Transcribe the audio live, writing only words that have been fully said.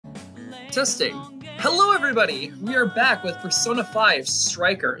Testing. Hello everybody! We are back with Persona 5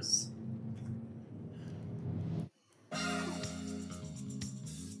 Strikers.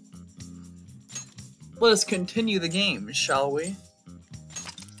 Let us continue the game, shall we?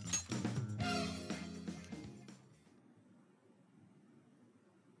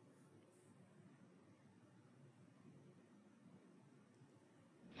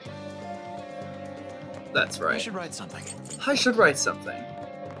 That's right. I should write something. I should write something.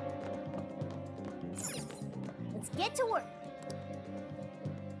 Let's get to work.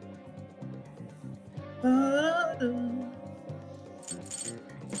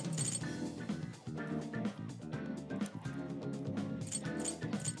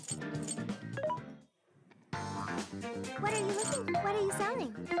 What are you looking? What are you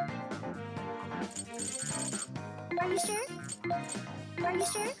selling? Are you sure? Are you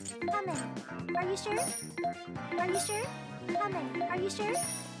sure? How many? Are you sure? Are you sure? How many? Are you sure?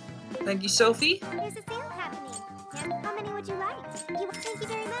 Thank you, Sophie. There's a sale happening. How many would you like? Thank you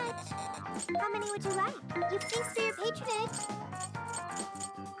very much. How many would you like? Thanks for your patronage.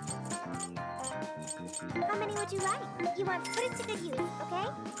 How many would you like? Put it to good use, okay?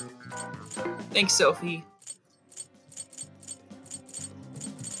 Thanks, Sophie.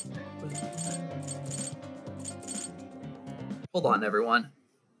 Hold on, everyone.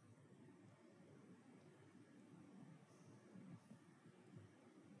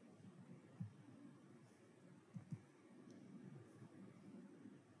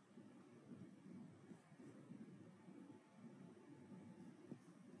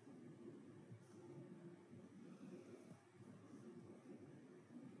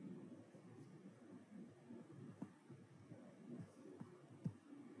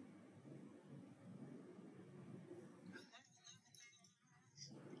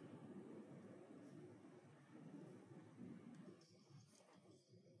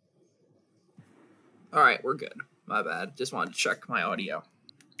 Alright, we're good. My bad. Just wanted to check my audio.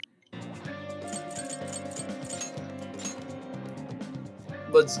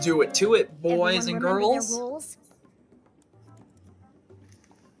 Let's do it to it, boys and girls.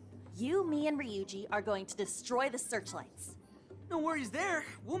 You, me, and Ryuji are going to destroy the searchlights. No worries there.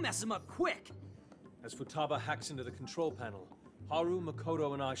 We'll mess them up quick. As Futaba hacks into the control panel, Haru,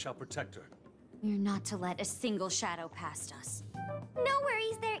 Makoto, and I shall protect her. We're not to let a single shadow past us. No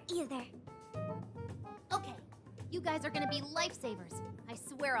worries there either. Okay, you guys are gonna be lifesavers. I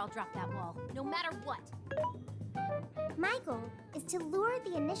swear I'll drop that wall, no matter what. My goal is to lure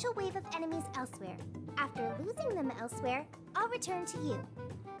the initial wave of enemies elsewhere. After losing them elsewhere, I'll return to you.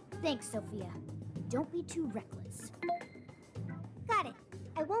 Thanks, Sophia. Don't be too reckless. Got it.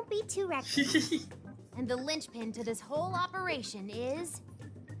 I won't be too reckless. And the linchpin to this whole operation is...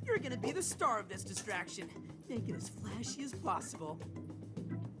 You're gonna be the star of this distraction. Make it as flashy as possible.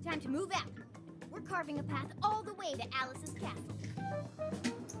 Time to move out. We're carving a path all the way to Alice's castle.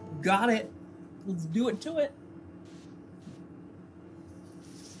 Got it. Let's do it to it.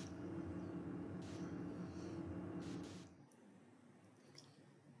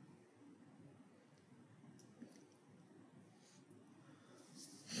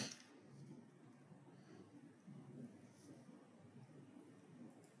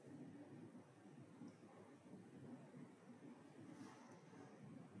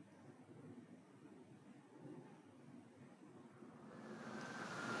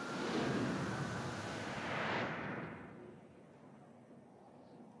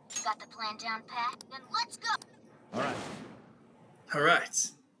 Got the plan down pat? Then let's go! Alright.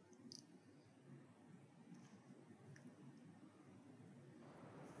 Alright.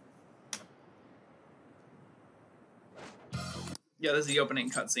 Yeah, this is the opening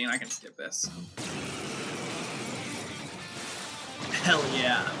cutscene. I can skip this. Hell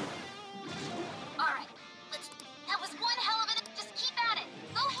yeah. Alright, that was one hell of an... Just keep at it!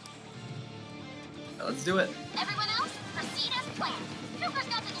 Go ahead! Let's do it. Everyone else, proceed as planned. Cooper's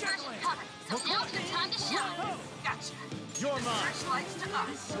got the diversion covered, so now's your time to shine. Gotcha. You're mine. Searchlights to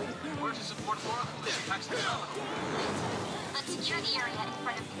us. Where's the support for? The impact's phenomenal. Let's secure the area in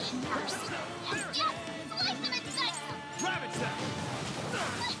front of the gate first. Yes, yes! Slice them and dice them! Ravage them!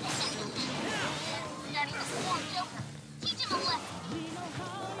 Starting to swarm Joker. Teach him a lesson.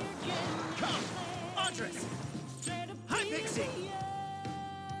 Come! Andres! Hi, Pixie!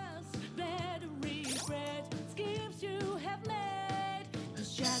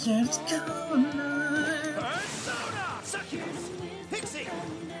 Persona! Suckers! Pixie!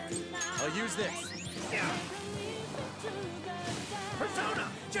 I'll use this. Yeah. Persona!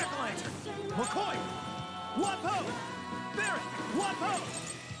 Jack-o'-lantern! McCoy! Wapo! Barrett! Wapo!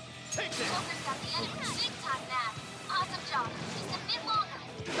 Take this! Joker's got the enemy big time now. Awesome job. Just a bit longer.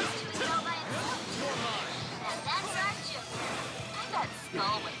 These two is over.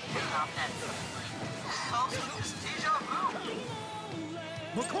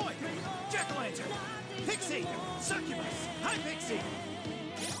 Pixie! Succubus! High Pixie!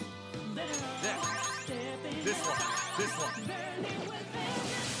 This one.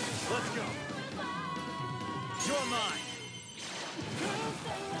 Let's go. You're mine.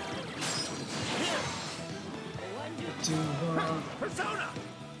 Persona!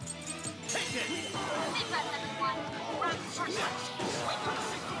 Take it!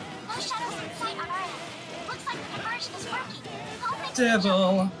 No shadows in sight on our end. Looks like the conversion is working.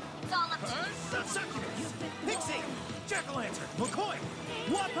 Devil. It's all up to you. Succubus! Pixie! Jack-o'-lantern! McCoy!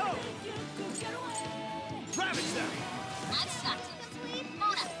 Wapo! Ravage them! I'm stuck.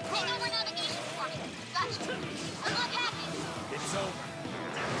 Mona, take over navigation for me. Gotcha. Good luck hacking. It's over.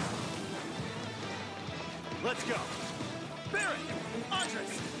 Let's go. Barret!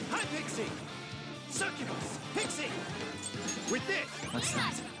 Andres! High Pixie! Succubus! Pixie! With this! What's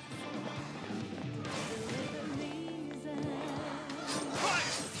that?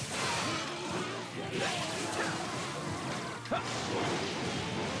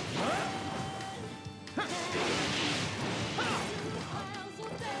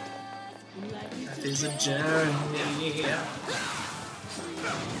 That is a journey.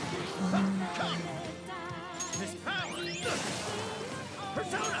 His power!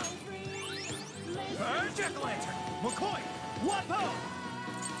 Persona! Jack-o'-lantern! McCoy! Wapo!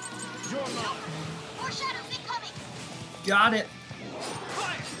 You're mine! More shadows incoming. Got it.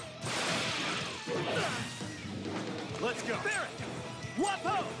 Fire! Let's go! Barret!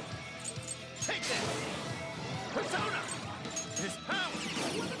 Wapo! Take this! Persona! His power!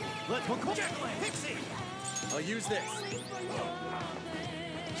 Let's McCoy! Jack-o'-lantern! Pixie! I'll use this.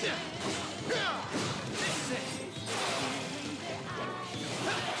 This is it!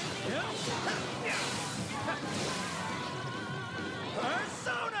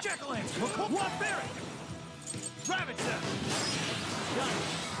 Persona! Jack-o'-lantern! What Barret? Ravage them! Done!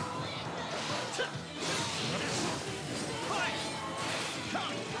 Fire!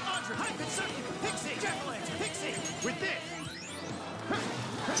 Come! Andre! Hype and Succubus! Pixie! Jack-o'-lantern! Pixie! With this!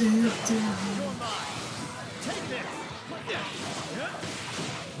 You're mine! Take this! Right here!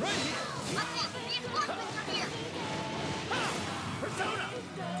 Look out, reinforcements from here. Persona!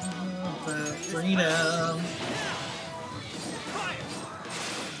 Freedom. Fire!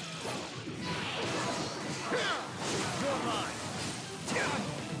 You're mine!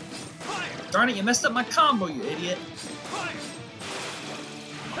 Fire! Darn it, you messed up my combo, you idiot. Fire!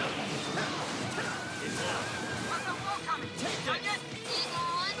 Take that! Hang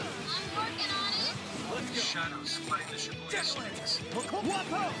on, I'm working on it. Let's go! Shadows flooding the Shibuya Jack-o'-lantern! streets.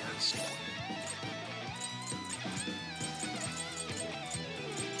 Wapo!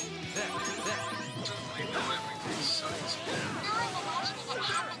 They know everything, so it's Now I'm imagining it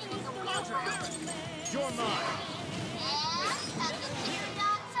happening in the real world. You're mine! And as the cherry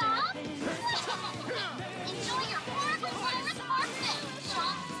on top, enjoy your horrible virus birthday,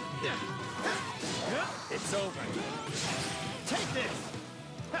 chumps. It's over. Take this!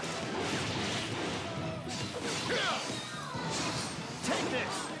 Take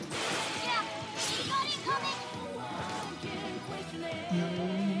this! Yeah, you got it coming.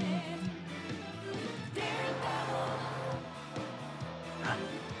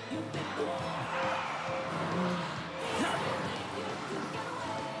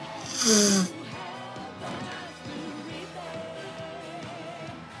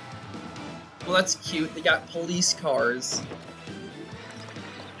 Well, that's cute. They got police cars.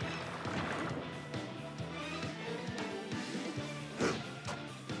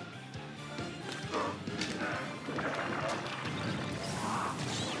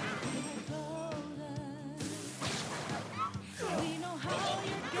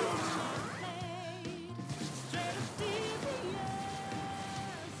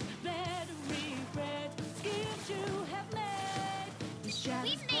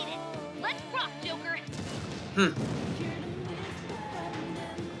 We've made it. Let's rock, Joker.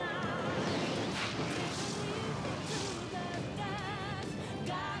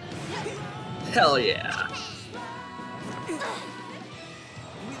 Hell yeah.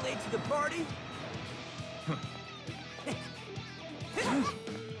 We late to the party?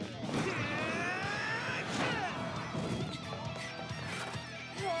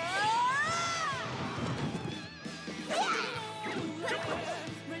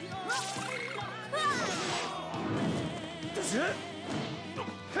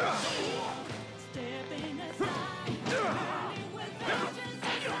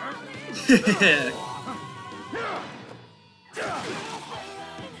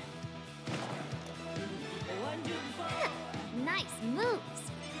 Nice moves.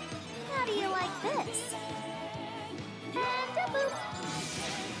 How do you like this? And a boop.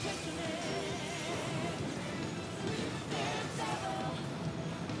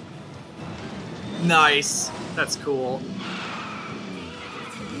 Nice. That's cool.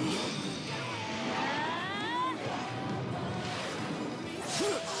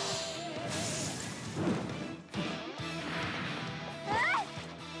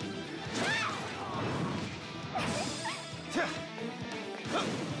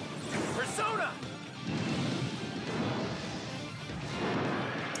 Persona!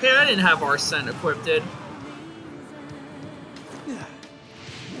 Hey, I didn't have Arsene equipped.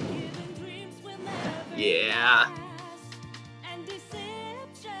 Yeah.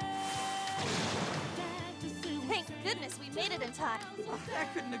 Thank goodness we made it in time.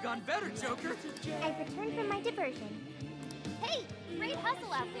 That couldn't have gone better, Joker. I've returned from my diversion. Hey, great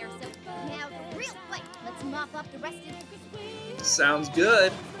hustle out there, so now the real fight. Let's mop up the rest of the... Sounds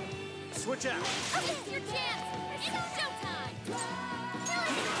good. Switch out. This is your chance. It's showtime.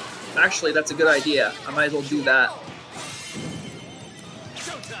 Actually, that's a good idea. I might as well do that.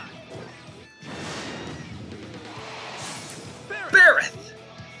 Showtime. Barrett!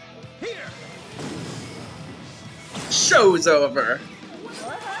 Here. Show's over.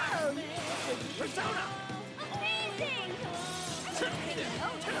 Persona. Amazing!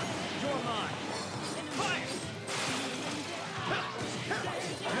 You're mine. Fire.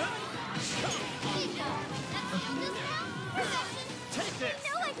 Take this.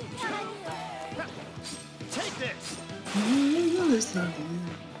 No, I can count on you. Take this.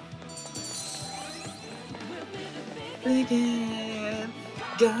 Begin,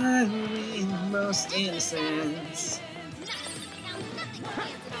 guiding most innocence.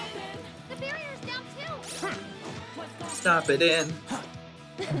 The barrier's down too. Stop it in.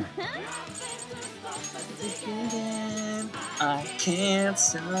 I can't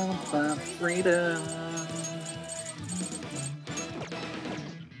stop my freedom.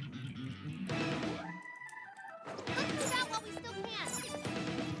 Let's move out while we still can.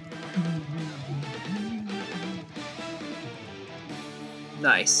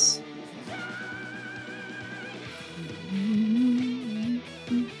 Nice.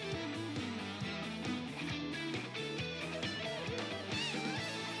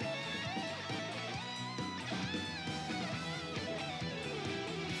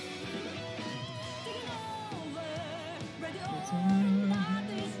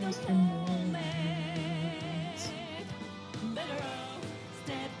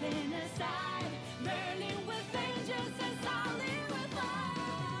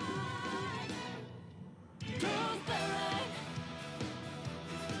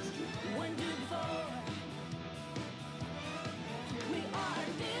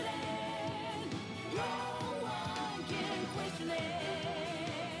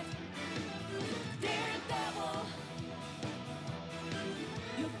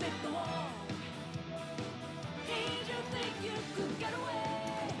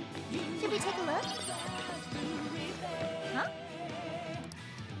 Should we take a look? Huh?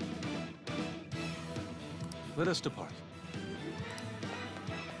 Let us depart.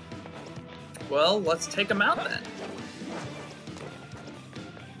 Well, let's take him out then.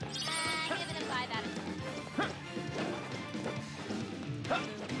 Give it a 5 out of 10.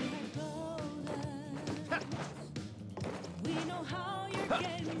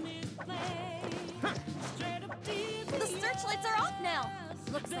 The searchlights are off now.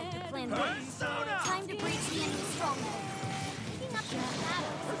 Looks like the plan works. Time to breach the enemy stronghold. Picking up the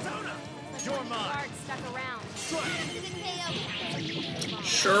shadows. Persona. Like You're one of the mine. guards stuck around. Good KO.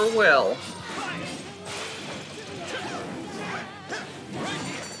 Sure will.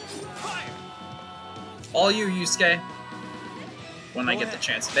 All you, Yusuke. When I get the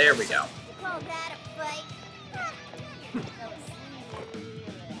chance. There we go. Call that a fight?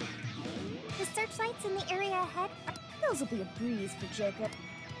 The searchlights in the area ahead, those will be a breeze for Joker.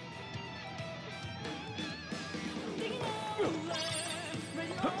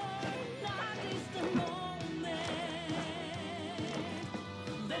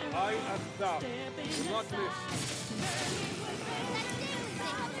 I am thou. Do not miss.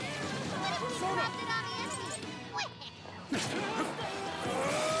 What if we dropped it on the enemy?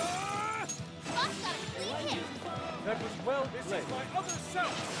 Boss got a clean hit. That was well played. My other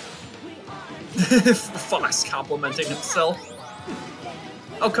self. Fox complimenting himself.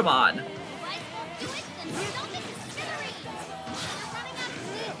 Oh, come on. Lights won't do it, then stone it to smithereens. You're running out of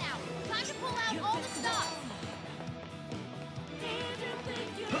steam now. Time to pull out all the stops.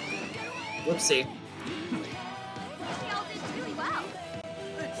 Whoopsie. Y'all did really well.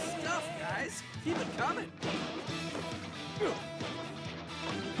 Good stuff, guys. Keep it coming.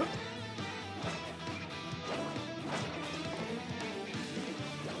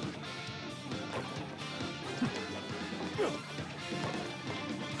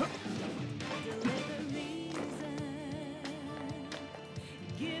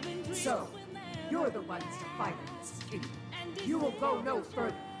 So, you're the ones to fight in this street. You will go no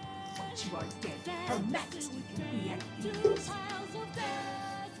further. Once you are dead, Her Majesty can be at ease.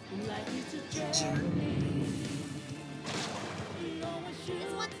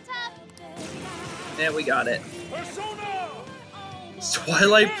 This one's tough. Yeah, we got it.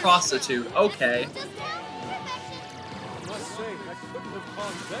 Twilight Prostitute. Okay. Just tell perfection. Must say, I couldn't have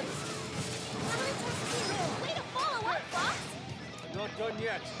called better. Way to follow up, Fox. I'm not done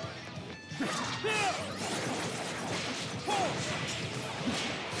yet. Warning,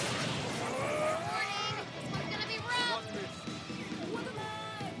 this one's gonna be rough. Not miss.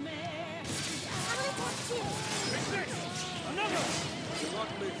 Not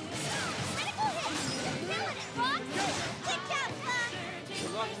miss. Critical hit. You're killing it, Fox. Good job, Fox.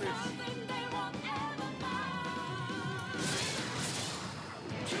 Not miss.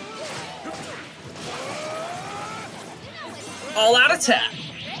 All out attack.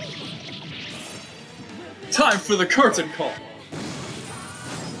 Time for the curtain call.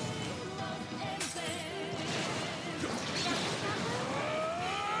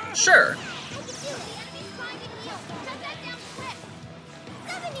 Sure. I can do it. The enemy's trying to heal. Shut that down quick.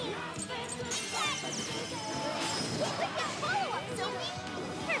 70. Quick, that follow-up, Sophie.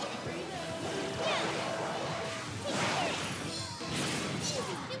 Perfect. Yeah. Take it. This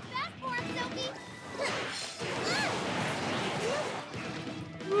is too fast for him, Sophie.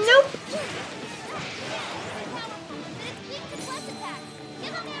 Nope. Powerful, but it's weak to plus attacks.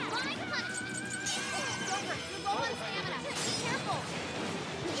 Give him that line punishment. Joker, you're low on stamina. Be careful.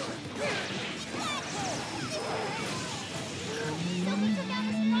 Sophie took out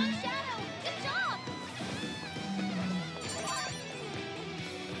a strong shadow. Good job.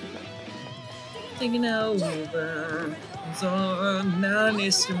 Taking over. So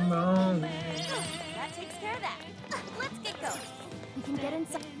nice to moan. That takes care of that. Let's get going. We can get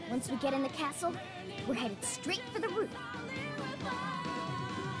inside. Once we get in the castle, we're headed straight for the roof.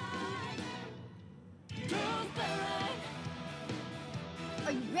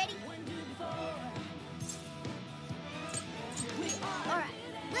 Are you ready? All right,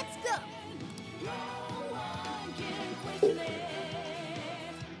 let's go.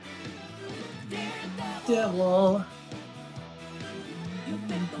 Devil.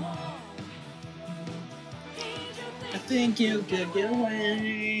 I think you could get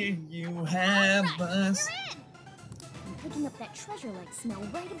away. You have us. I'm picking up that treasure-like smell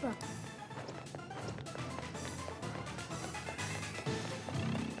right above me.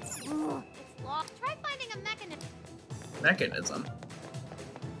 Ugh, it's locked. Try finding a mechanism. Mechanism.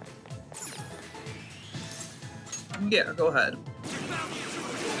 Yeah, go ahead.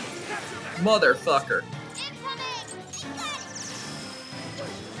 Motherfucker. Incoming!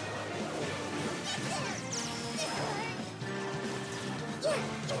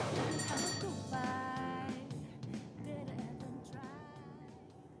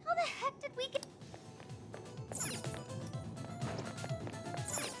 How the heck did we get...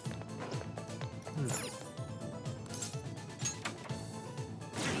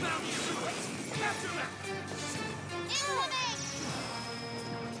 Incoming!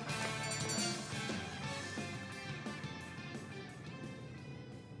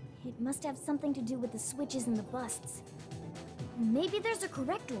 It must have something to do with the switches and the busts. Maybe there's a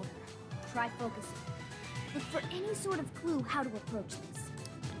correct order. Try focusing. Look for any sort of clue how to approach this.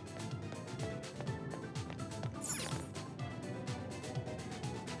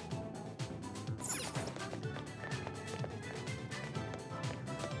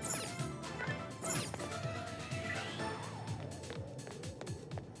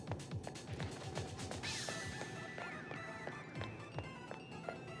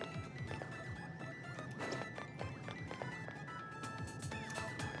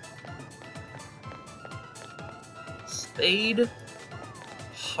 Spade,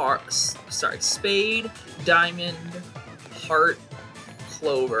 heart, sorry, spade, diamond, heart,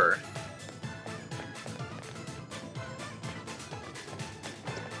 clover.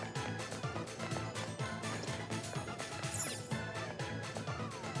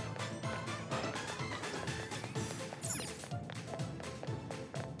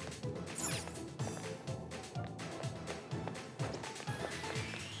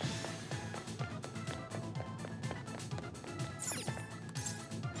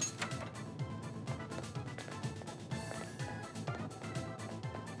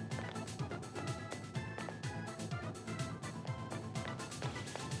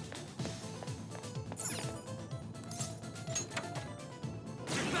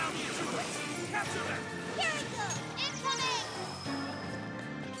 Here it goes! Incoming!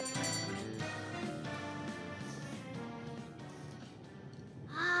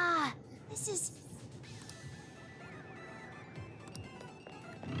 Ah,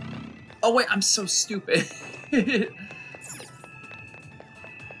 Oh wait, I'm so stupid.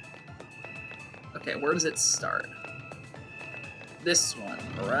 Okay, where does it start? This one,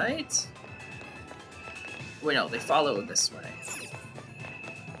 right? Wait, no, they follow this way.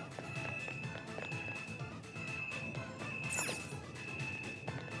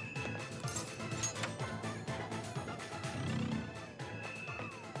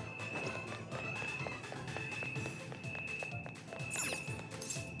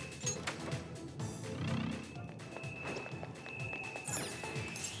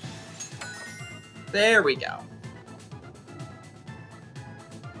 There we go.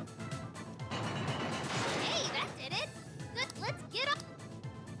 Hey, that did it. Good, let's get up.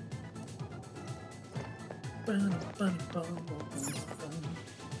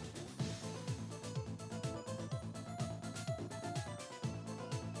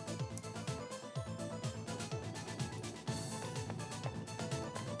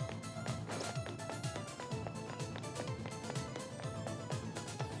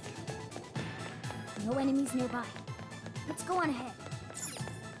 No enemies nearby. Let's go on ahead.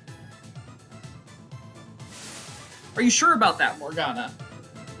 Are you sure about that, Morgana?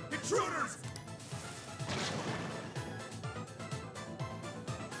 Intruders!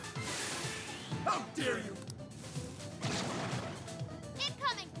 How dare you!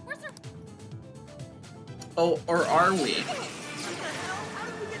 Incoming. We're Oh, or are we? How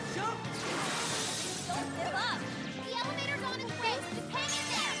did we get jumped? Don't give up. The elevator's on its way. Just hang in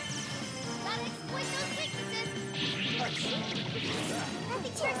there. Gotta exploit those weaknesses.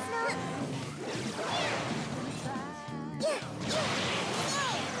 Happy cheers, Snow.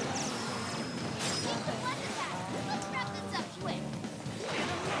 Keep the blood in that. Let's wrap this up quick.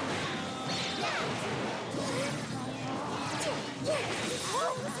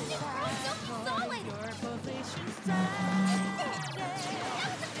 Whoa, listen to Girl Sophie Solid. That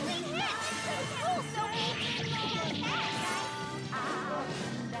was a clean hit. Pretty cool, Sophie.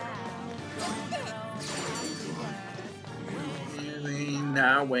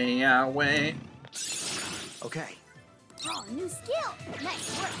 Away. Okay, Oh, new skill.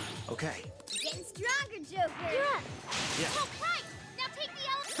 Nice work. okay. You're getting stronger, Joker. You're up. Yeah. Oh, right. Now take the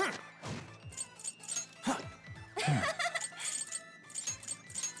elevator.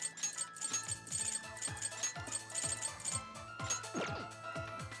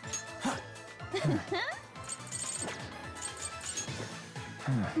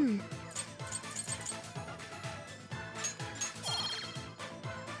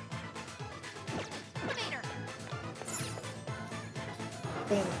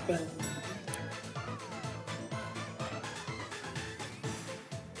 Elevator.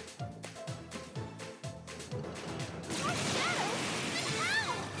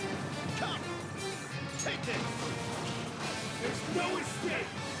 Come! Take this! There's no escape!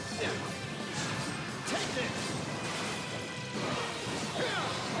 Take this!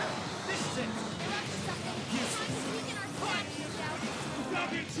 This is it! Grab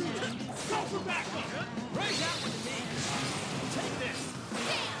the intruder! Go for backup! Right that one to me! Take this!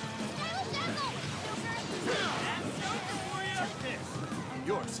 Take this!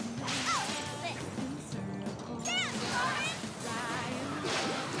 Yours!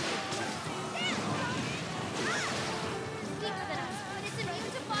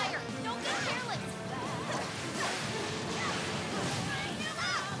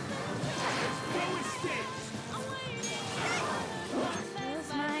 No escape! Where's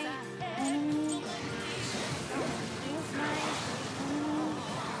my enemy? Where's my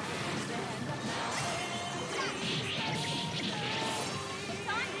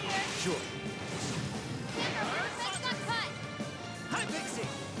Sure. Hi, Pixie!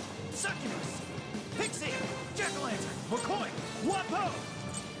 Succubus! Pixie! Jack-o'-lantern! McCoy! Wapo!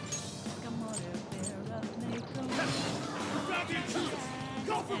 Grab the intruders!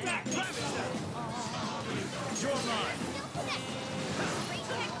 Go for back! You're mine!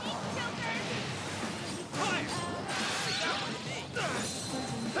 Fire!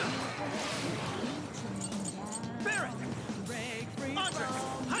 Barrett! Andre!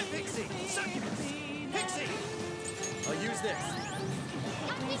 Hi, Pixie! Succubus! Pixie! I'll use this.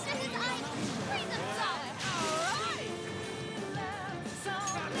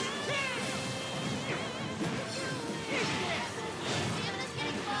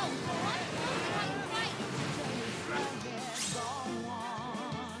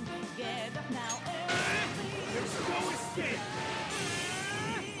 There's no escape!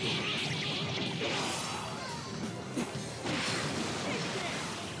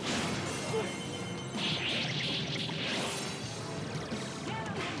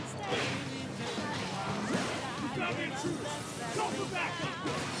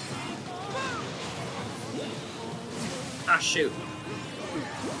 shoot.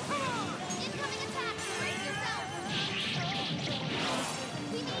 Incoming attack! Brace yourself!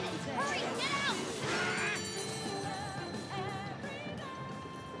 We need it! Hurry, get out!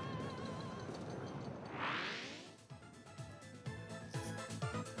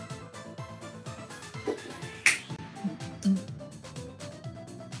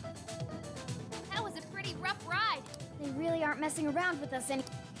 That was a pretty rough ride. They really aren't messing around with us any.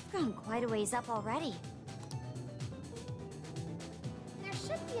 We've gone quite a ways up already. There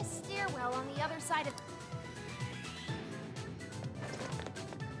should be a stairwell on the other side of...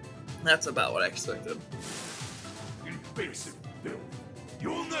 That's about what I expected. Invasive filth.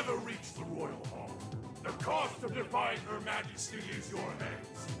 You'll never reach the royal hall. The cost of defying Her Majesty is your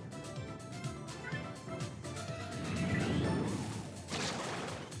heads.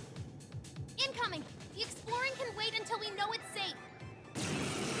 Incoming! The exploring can wait until we know it's safe.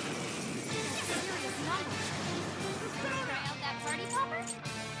 Serious number. Try out that party popper?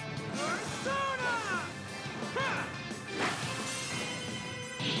 Persona! Ha!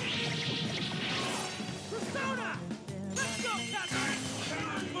 Persona! Let's go, Captain!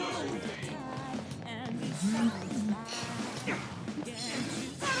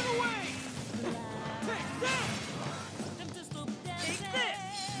 Out of the way! Take that! Take this!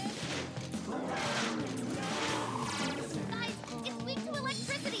 Guys, it's weak to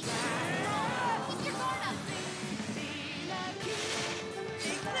electricity. Keep your guard up.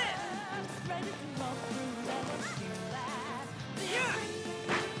 Take this! Yeah!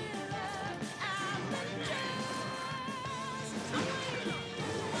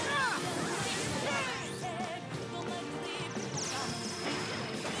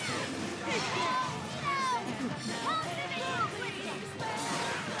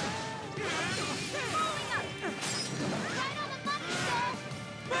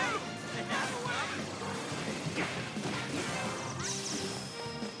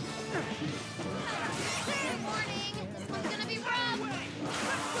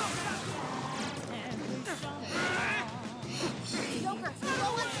 Joker,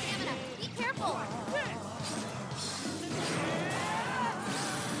 low on stamina. Be careful.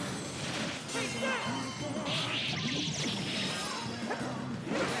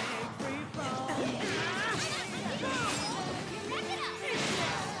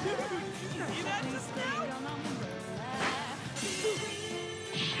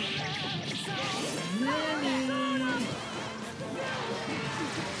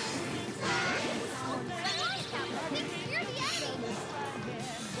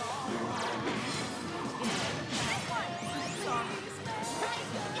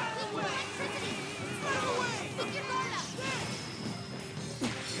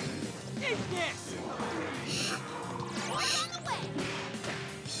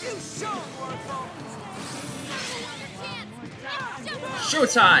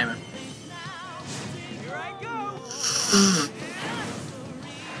 Showtime! Here I go!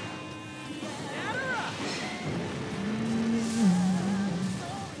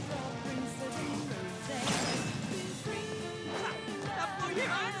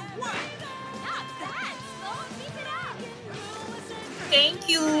 Thank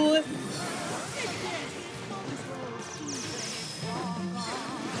you!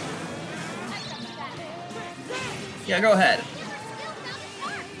 Yeah, go ahead.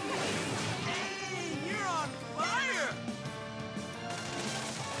 You're on fire!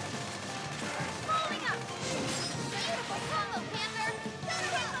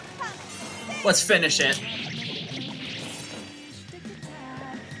 Let's finish it.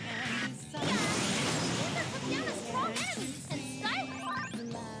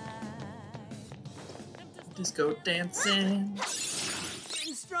 Just go dancing.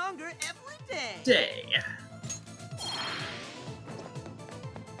 Getting stronger every day. Day.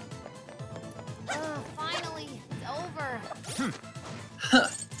 Finally, it's over. Huh.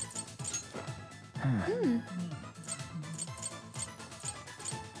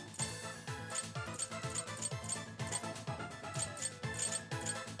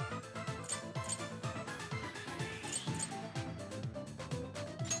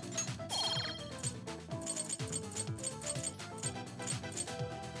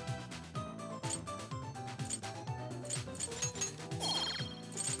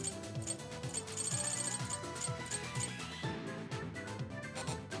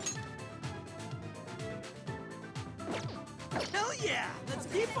 Hell yeah! Let's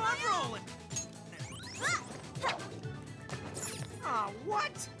keep on rolling. Aw,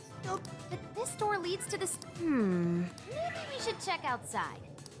 what? No, This door leads to this. Maybe we should check outside.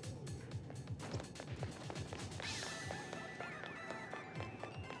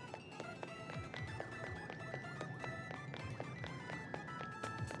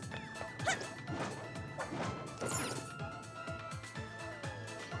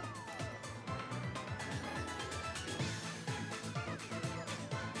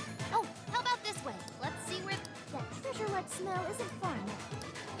 Oh, how about this way? Let's see where... That treasure-like smell isn't far enough.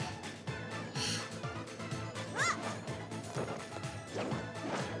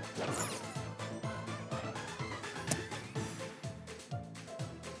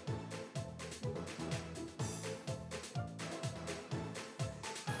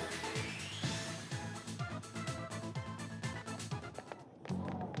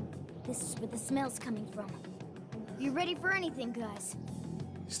 This is where the smell's coming from. You ready for anything, guys?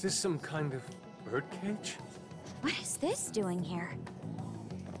 Is this some kind of birdcage? What is this doing here?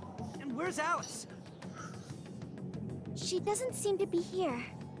 And where's Alice? She doesn't seem to be here.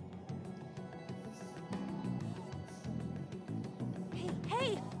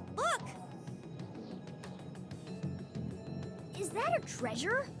 Hey, look! Is that a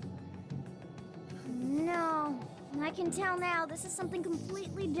treasure? No. I can tell now this is something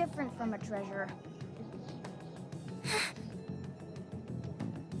completely different from a treasure.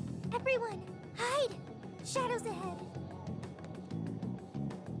 Everyone, hide! Shadows ahead.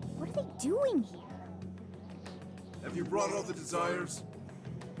 What are they doing here? Have you brought all the desires?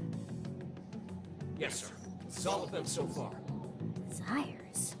 Yes, sir. It's all of them so far.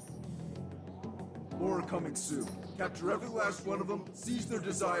 Desires? More are coming soon. Capture every last one of them, seize their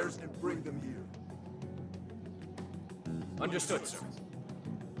desires, and bring them here. Understood, sir.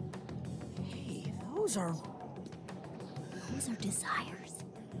 Hey, those are desires.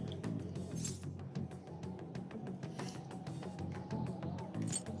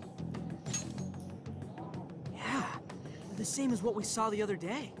 Yeah, they're the same as what we saw the other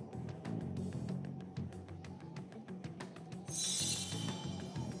day.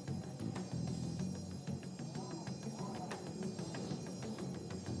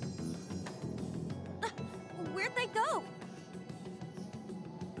 Where'd they go?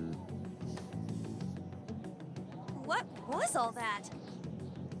 What was all that?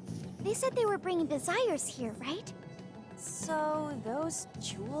 They said they were bringing desires here, right? So, those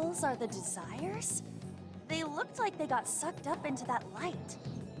jewels are the desires? They looked like they got sucked up into that light.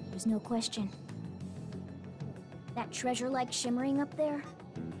 There's no question. That treasure-like shimmering up there,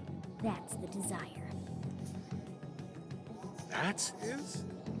 that's the desire. That is?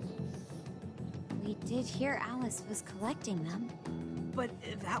 We did hear Alice was collecting them. But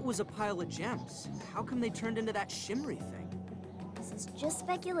that was a pile of gems. How come they turned into that shimmery thing? This is just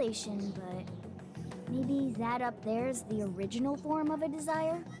speculation, but maybe that up there's the original form of a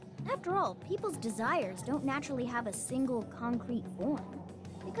desire? After all, people's desires don't naturally have a single concrete form,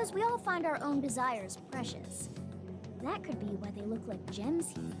 because we all find our own desires precious. That could be why they look like gems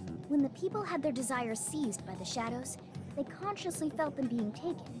here. When the people had their desires seized by the shadows, they consciously felt them being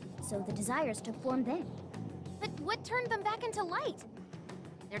taken, so the desires took form then. But what turned them back into light?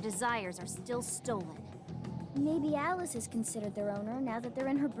 Their desires are still stolen. Maybe Alice is considered their owner now that they're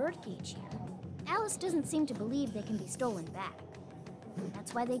in her birdcage here. Alice doesn't seem to believe they can be stolen back.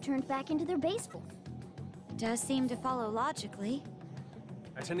 That's why they turned back into their base form. Does seem to follow logically.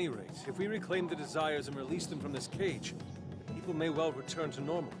 At any rate, if we reclaim the desires and release them from this cage, the people may well return to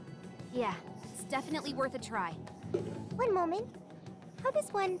normal. Yeah, it's definitely worth a try. One moment. How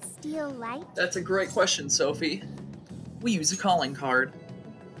does one steal light? That's a great question, Sophie. We use a calling card.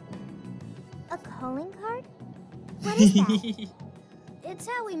 A calling card? What is that? It's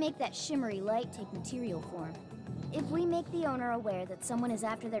how we make that shimmery light take material form. If we make the owner aware that someone is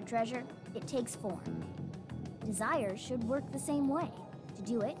after their treasure, it takes form. Desires should work the same way. To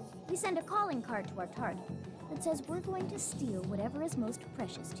do it, we send a calling card to our target that says we're going to steal whatever is most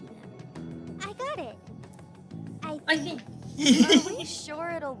precious to them. I got it. I think. Are we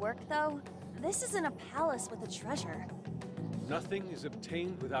sure it'll work, though? This isn't a palace with a treasure. Nothing is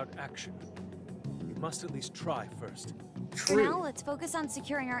obtained without action. We must at least try first. For now, let's focus on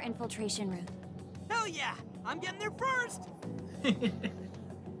securing our infiltration route. Hell yeah! I'm getting there first!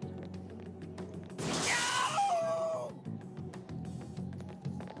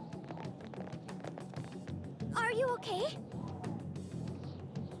 Are you okay?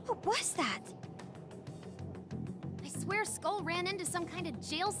 What was that? I swear Skull ran into some kind of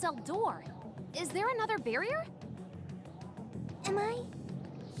jail cell door. Is there another barrier? Am I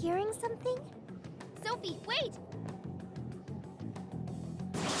hearing something? Sophie, wait!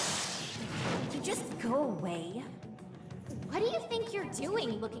 Could you just go away? What do you think you're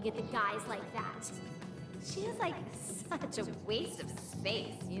doing looking at the guys like that? She is like such a waste of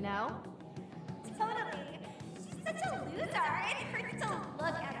space, you know? Totally. She's such a loser. It hurts to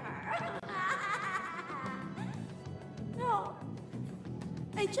look at her. No.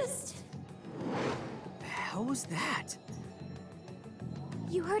 I just... The hell was that?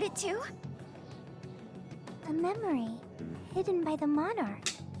 You heard it too? A memory hidden by the monarch.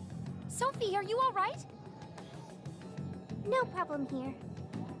 Sophie, are you all right? No problem here.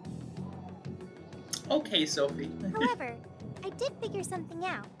 Okay, Sophie. However, I did figure something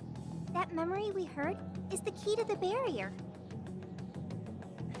out. That memory we heard is the key to the barrier.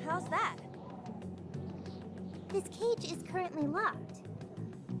 How's that? This cage is currently locked.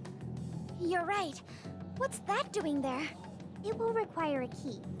 You're right. What's that doing there? It will require a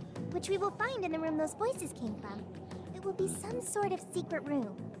key, which we will find in the room those voices came from. It will be some sort of secret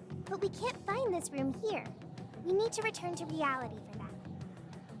room. But we can't find this room here. We need to return to reality for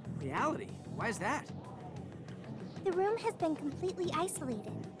that. Reality? Why is that? The room has been completely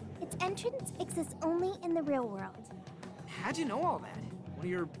isolated. Its entrance exists only in the real world. How'd you know all that? One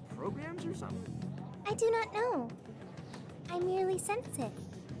of your programs or something? I do not know. I merely sense it.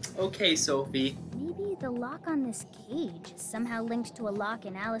 Okay, Sophie. Maybe the lock on this cage is somehow linked to a lock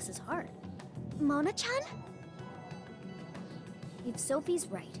in Alice's heart. Mona-chan? If Sophie's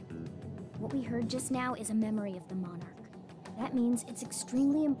right, what we heard just now is a memory of the monarch. That means it's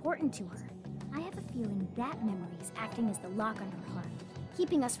extremely important to her. I have a feeling that memory is acting as the lock on her heart,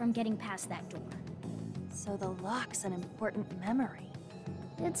 keeping us from getting past that door. So the lock's an important memory.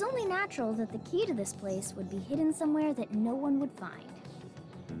 It's only natural that the key to this place would be hidden somewhere that no one would find.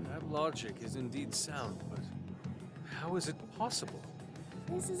 That logic is indeed sound, but how is it possible?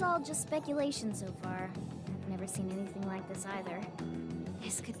 This is all just speculation so far. I've never seen anything like this either.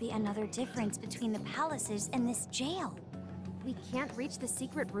 This could be another difference between the palaces and this jail. We can't reach the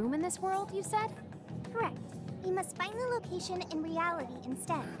secret room in this world, you said? Correct. We must find the location in reality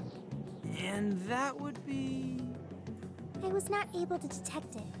instead. And that would be... I was not able to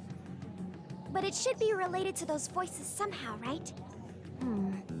detect it. But it should be related to those voices somehow, right?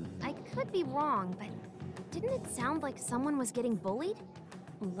 I could be wrong, but didn't it sound like someone was getting bullied?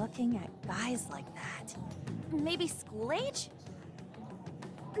 Looking at guys like that. Maybe school age?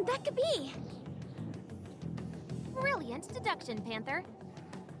 That could be. Brilliant deduction, Panther.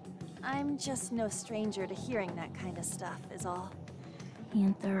 I'm just no stranger to hearing that kind of stuff, is all.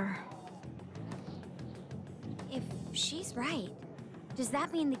 Panther. If she's right, does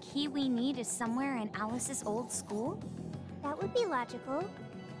that mean the key we need is somewhere in Alice's old school? That would be logical.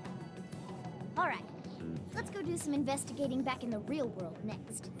 Alright, let's go do some investigating back in the real world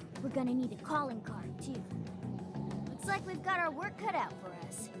next. We're gonna need a calling card, too. Looks like we've got our work cut out for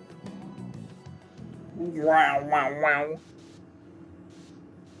us. Wow, wow, wow.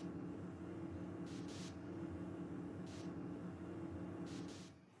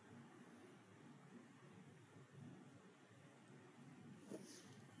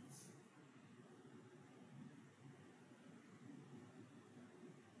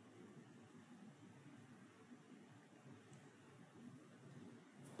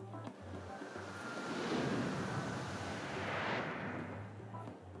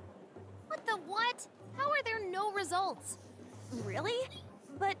 What the what? How are there no results? Really?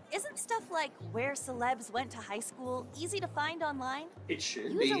 But isn't stuff like where celebs went to high school easy to find online? It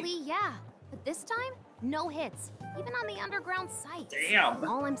should Usually, be. yeah. But this time, no hits. Even on the underground sites. Damn.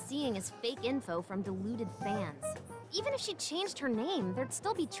 All I'm seeing is fake info from deluded fans. Even if she changed her name, there'd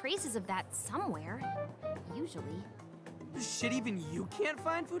still be traces of that somewhere. Usually. Shit, even you can't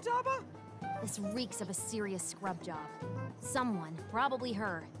find Futaba? This reeks of a serious scrub job. Someone, probably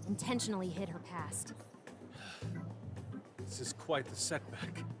her, intentionally hid her past. This is quite the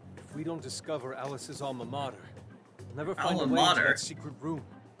setback. If we don't discover Alice's alma mater, we'll never find a Alma way into mater? that secret room.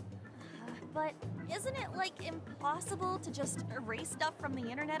 But isn't it, like, impossible to just erase stuff from the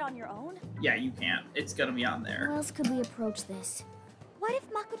internet on your own? Yeah, you can't. It's gonna be on there. How else could we approach this? What if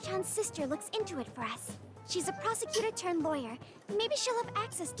Mako-chan's sister looks into it for us? She's a prosecutor turned lawyer. Maybe she'll have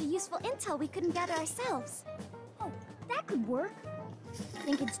access to useful intel we couldn't gather ourselves. Oh, that could work.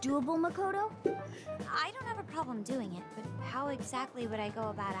 Think it's doable, Makoto? I don't have a problem doing it, but how exactly would I go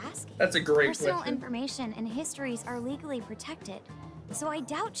about asking? That's a great Personal question. information and histories are legally protected, so I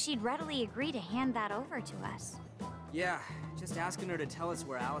doubt she'd readily agree to hand that over to us. Yeah, just asking her to tell us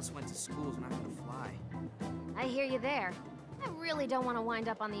where Alice went to school is not gonna fly. I hear you there. I really don't want to wind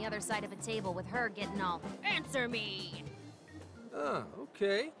up on the other side of a table with her getting all, "Answer me!" Ah,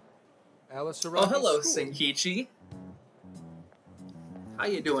 okay. Alice Oh, arrived hello, at school. Senkichi. How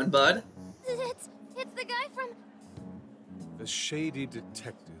you doing, bud? It's the guy from... The shady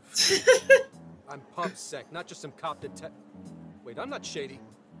detective. I'm pump sec, not just some cop detective. Wait, I'm not shady.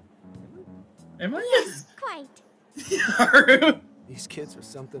 Am I? Yes, quite. Haru. These kids are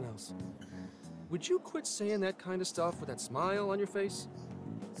something else. Would you quit saying that kind of stuff with that smile on your face?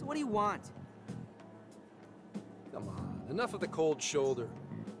 So what do you want? Come on, enough of the cold shoulder.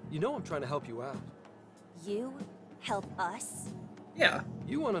 You know I'm trying to help you out. You help us? Yeah.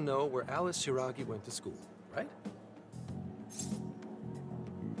 You want to know where Alice Hiragi went to school, right?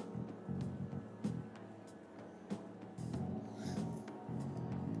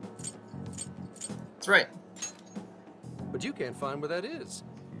 That's right. But you can't find where that is.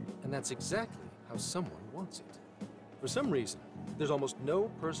 And that's exactly how someone wants it. For some reason, there's almost no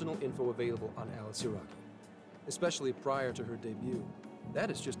personal info available on Alice Hiragi, especially prior to her debut.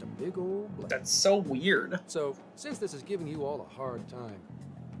 That is just a big old blank. That's so weird. So, since this is giving you all a hard time,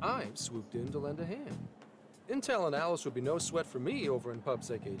 I've swooped in to lend a hand. Intel and Alice would be no sweat for me over in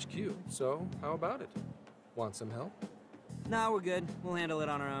PubSec HQ, so how about it? Want some help? Nah, we're good. We'll handle it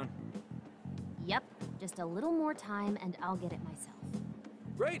on our own. Yep, just a little more time and I'll get it myself.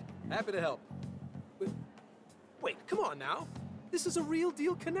 Great, happy to help. Wait, come on now. This is a real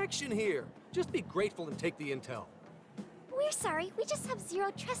deal connection here. Just be grateful and take the intel. We're sorry, we just have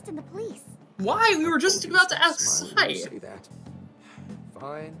zero trust in the police. Why? We were just about to ask Smile when you Sai. say that.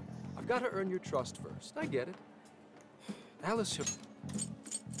 Fine. I've got to earn your trust first. I get it. Alice,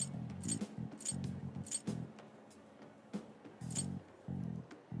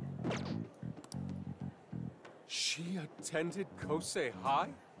 she attended Kosei High?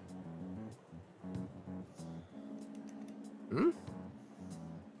 Hmm?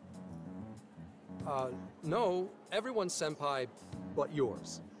 No. Everyone's senpai but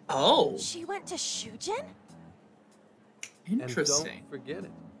yours. Oh, She went to Shujin? interesting. And don't forget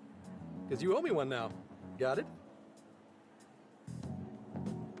it. Because you owe me one now. Got it?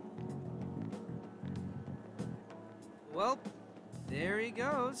 Well, there he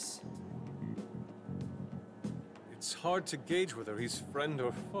goes. It's hard to gauge whether he's friend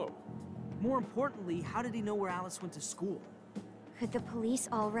or foe. More importantly, how did he know where Alice went to school? Could the police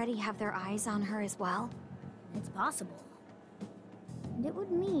already have their eyes on her as well? It's possible. And it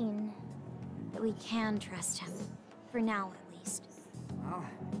would mean... That we can trust him. For now, at least. Well,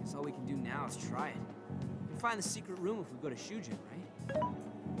 I guess all we can do now is try it. We can find the secret room if we go to Shujin, right?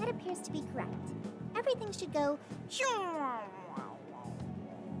 That appears to be correct. Everything should go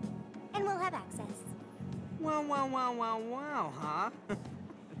and we'll have access. Wow, wow, wow, wow, wow, huh?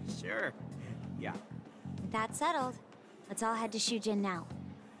 Sure. Yeah. With that settled, let's all head to Shujin now.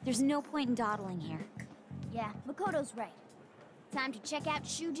 There's no point in dawdling here. Yeah, Makoto's right. Time to check out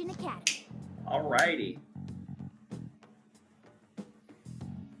Shujin Academy. Alrighty.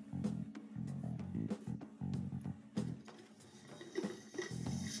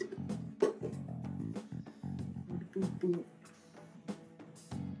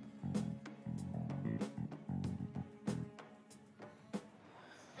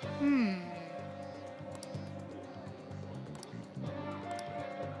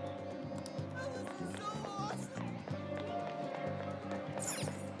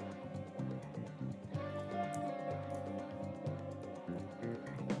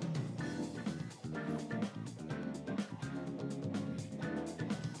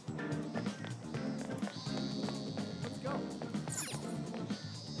 Let's go.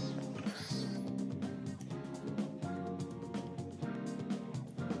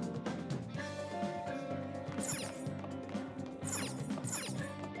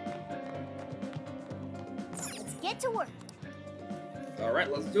 Let's get to work.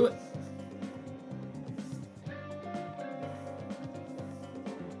 Alright, let's do it.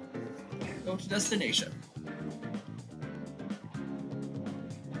 Go to destination.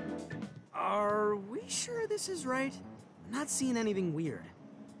 Are we sure this is right? I'm not seeing anything weird.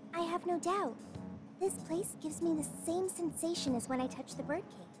 I have no doubt. This place gives me the same sensation as when I touched the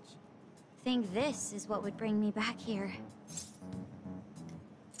birdcage. Think this is what would bring me back here.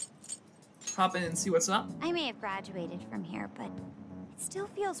 Hop in and see what's up. I may have graduated from here, but it still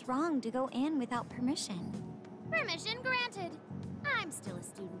feels wrong to go in without permission. Permission granted. I'm still a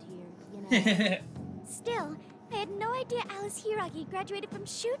student here, you know. Still, I had no idea Alice Hiragi graduated from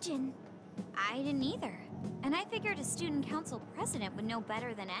Shujin. I didn't either. And I figured a student council president would know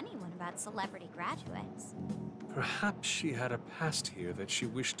better than anyone about celebrity graduates. Perhaps she had a past here that she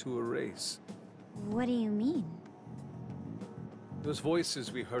wished to erase. What do you mean? Those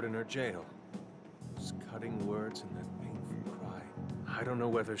voices we heard in her jail. Those cutting words and that painful cry. I don't know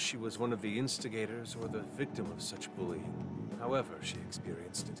whether she was one of the instigators or the victim of such bullying. However she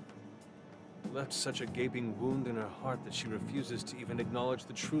experienced it. Left such a gaping wound in her heart that she refuses to even acknowledge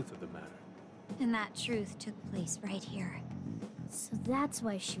the truth of the matter. And that truth took place right here. So that's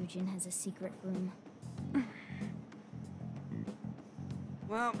why Shujin has a secret room.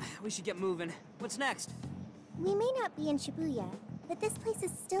 Well, we should get moving. What's next? We may not be in Shibuya, but this place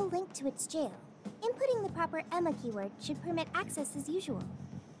is still linked to its jail. Input Inputting the proper Emma keyword should permit access as usual.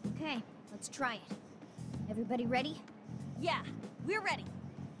 Okay, let's try it. Everybody ready? Yeah, we're ready.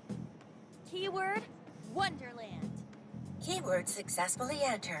 Keyword, Wonderland. Keyword successfully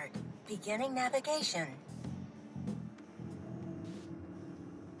entered. Beginning navigation.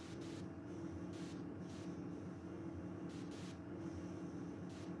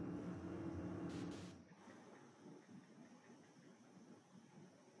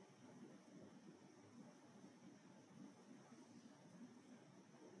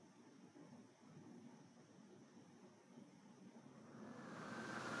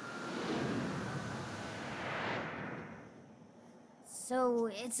 So,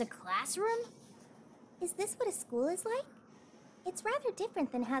 it's a classroom? Is this what a school is like? It's rather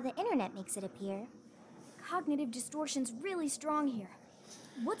different than how the internet makes it appear. Cognitive distortion's really strong here.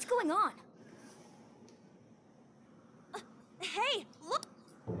 What's going on? Hey, look!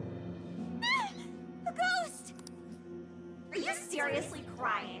 A ghost! Are you seriously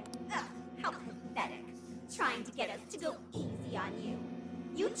crying? Ugh, how pathetic. Trying to get us to go easy on you.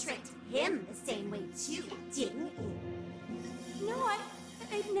 You tricked him the same way too, didn't you? No,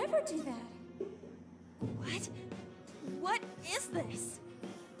 I'd never do that. What? What is this?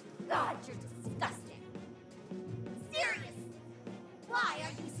 God, you're disgusting. Serious? Why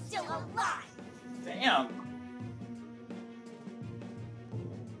are you still alive? Damn.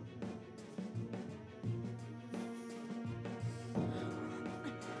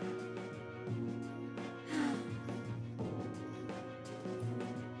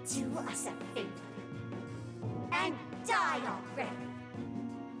 Do us a favor. And die already.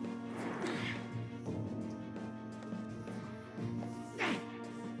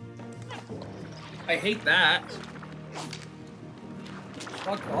 I hate that.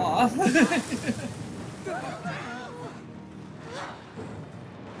 Fuck off.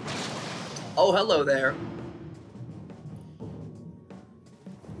 Oh, hello there.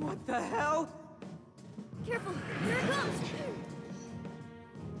 What the hell? Careful, here it comes!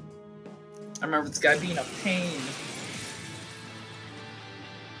 I remember this guy being a pain.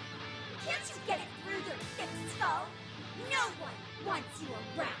 Can't you get it through your thick skull? No one wants you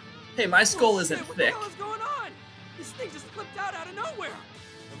around. Hey, my skull Oh, isn't shit, what thick. the hell is going on? This thing just flipped out of nowhere.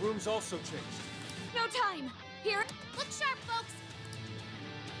 The room's also changed. No time! Here, Look sharp, folks.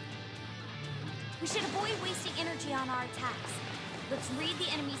 We should avoid wasting energy on our attacks. Let's read the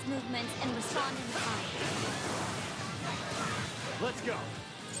enemy's movements and respond in time. Let's go.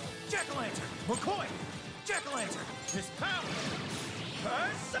 Jack-o'-lantern, McCoy. Jack-o'-lantern, Miss Power.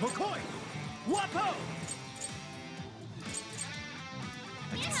 McCoy. Wapo.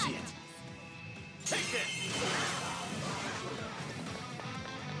 I can see it. Take this.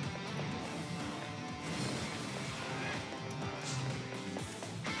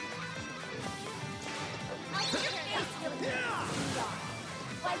 I'll put your face really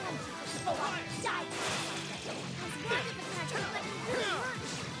Why won't you just go out and die? How's wide of attack don't let me really hurt?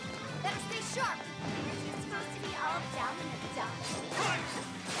 Better stay sharp. Aren't you supposed to be all down in the dumps? What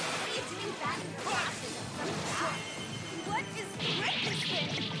are you doing back in your classes or something? What is this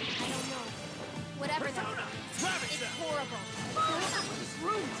thing? I don't know. Whatever that is, it's horrible. This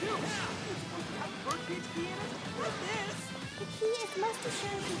room, too. It's got birdcage key in it? What's this? The key is most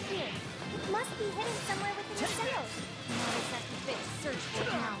assuredly here. It must be hidden somewhere within the cells. Not exactly fit to search for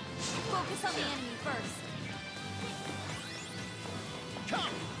now. Focus on the enemy first.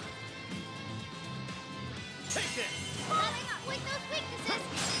 Come. Take this. Coming up with those weaknesses.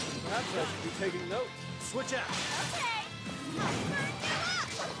 Perhaps I should be taking notes. Switch out. Okay. I'll burn you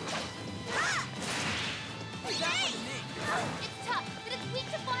up. Ah! Hey! It's tough, but it's weak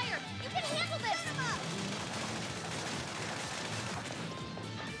to fire. You can handle this. Set him up.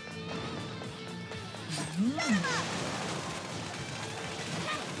 Set him up.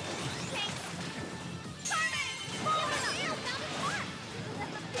 Thanks. Charming! You found his mark.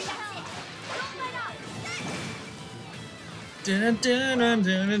 That's it. Don't let up. Dun, dun, dun,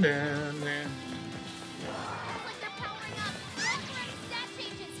 dun, dun, dun. Looks like they're powering up. Activating stat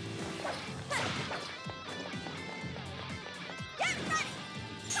changes. Get ready!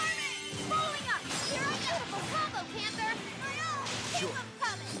 Charming! Rolling up! Here I go! Beautiful combo, Panther! I know! Keep them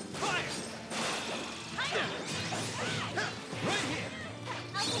coming! Fire. Hiya! Right here.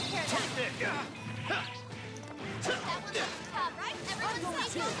 I'll take care of that. Take this. That one looks tough, right? Everyone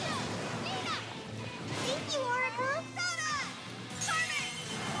stay focused! Nina! Thank you, Oracle! Soda! Charming!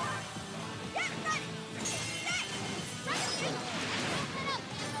 Get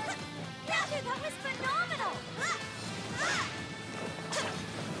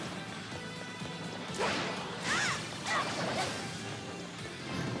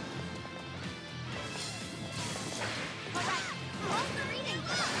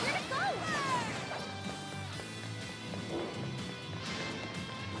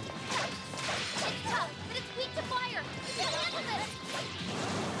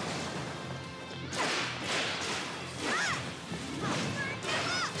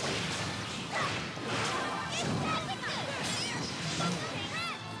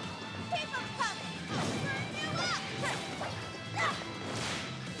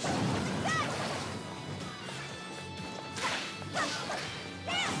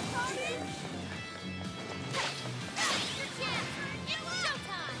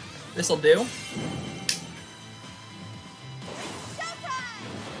This'll do.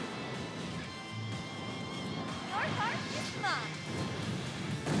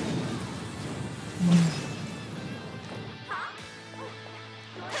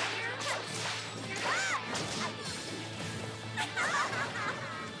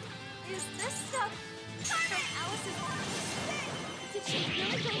 Is this stuff from Alice's Did she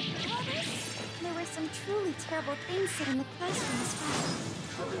really go through all this? There were some truly terrible things said in the classroom as well.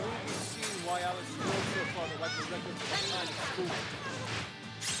 I believe you've seen why Alice drove so far to wipe the record for the time at school.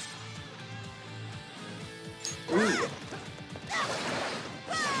 Ooh.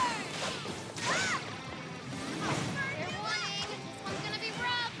 Fair warning, this one's gonna be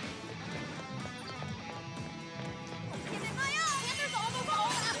rough. Give it my all. Panther's almost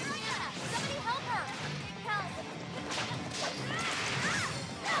all out. Somebody help her. Help.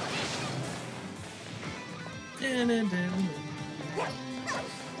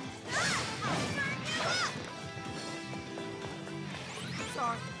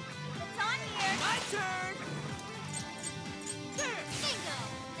 Sorry. It's on here. My turn. Bingo.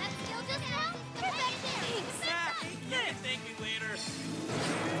 That skill just now? Perfect. Thank you later.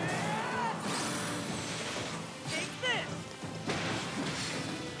 Take this.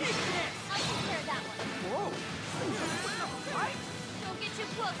 Take this. I'll take care of that one. Whoa. Right? Don't get too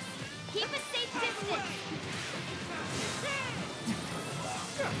close. Keep a safe distance.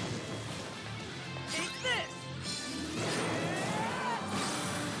 Take this.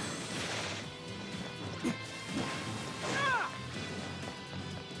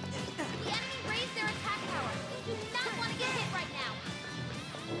 The enemy raised their attack power. You do not want to get hit right now.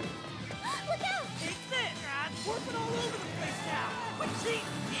 Look out! Take this. It's working all over the place now. Quit cheating,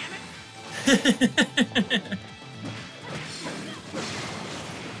 damn it.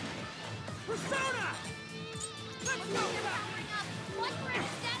 Persona! Let's go! Powering up. Watch for any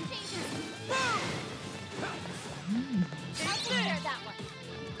stat changes. Boom! I'll take care of that one.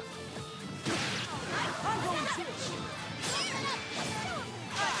 I'm going to.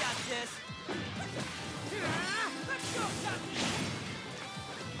 I got this. Let's go, Ducky.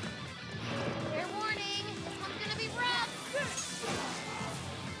 Fair warning, this one's gonna be rough.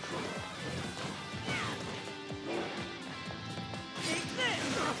 Take this.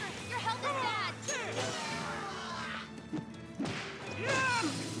 Your health is bad.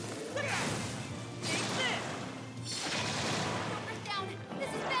 Take this. Silver's down.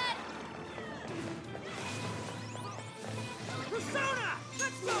 This is bad. Persona!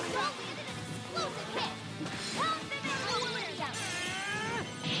 Let's go, Ball Duck. landed an explosive hit. Pound them in the wind out.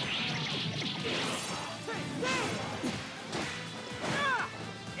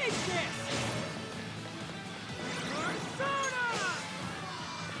 Eat this. Persona!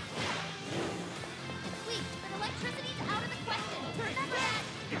 Wait, but electricity's out of the question. Remember that.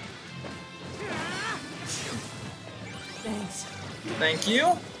 Thanks. Thank you.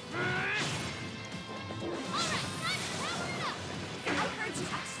 All right, time to power it up. I heard you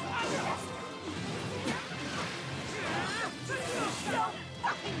actually. So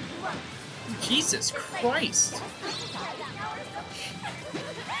fucking gross. Jesus Christ. It's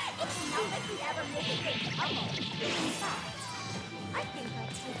not like we ever make a big trouble. In fact, I think I'll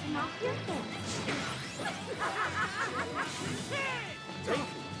take him off your hands. Take it.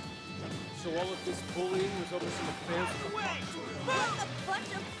 So all of this bullying was over some affairs with the What a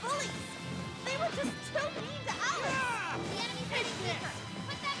bunch of bullies! They were just too mean to Alice! The enemy's heading deeper.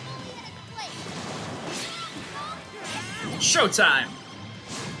 Put that bully in its place. Showtime.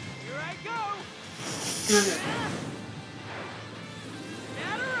 Here I go.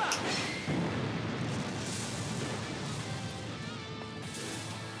 Batter up.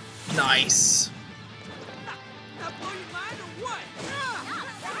 Nice. Not blow your mind or what? Not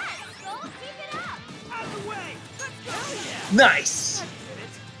bad, Skull. Keep it up. Out of the way. Let's go. Hell yeah. Nice. Did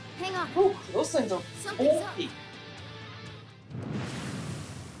it. Hang on. Ooh, those things are Something's up. bulky.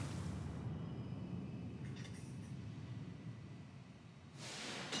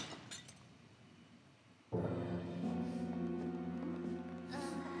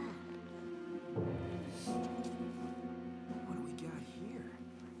 What do we got here?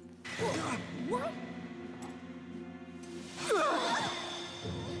 What? What?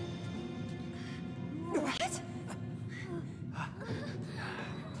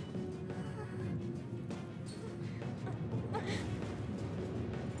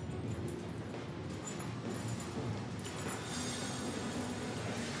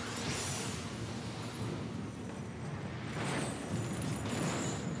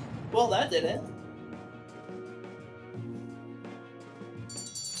 Well, that did it.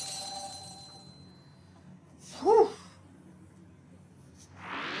 Whew.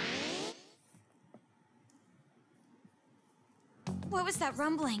 What was that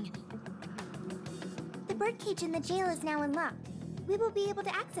rumbling? The birdcage in the jail is now unlocked. We will be able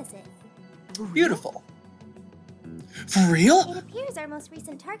to access it. Beautiful. For real? It appears our most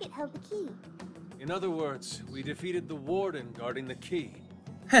recent target held the key. In other words, we defeated the warden guarding the key.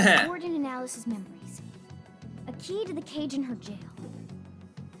 Warden and Alice's memories. A key to the cage in her jail.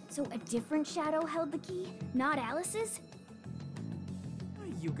 So a different shadow held the key, not Alice's? What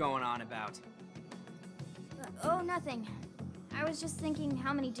are you going on about? Oh, nothing. I was just thinking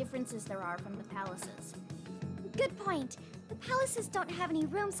how many differences there are from the palaces. Good point. The palaces don't have any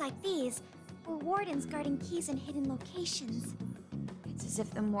rooms like these, or wardens guarding keys in hidden locations. It's as if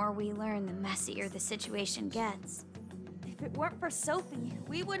the more we learn, the messier the situation gets. If it weren't for Sophie,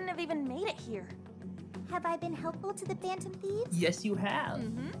 we wouldn't have even made it here. Have I been helpful to the Phantom Thieves? Yes, you have.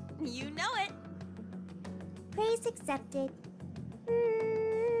 Mm-hmm. You know it. Praise accepted.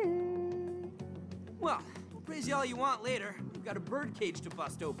 Well, we'll praise you all you want later. We've got a birdcage to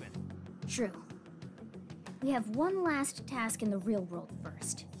bust open. True. We have one last task in the real world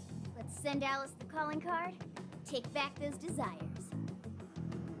first. Let's send Alice the calling card. Take back those desires.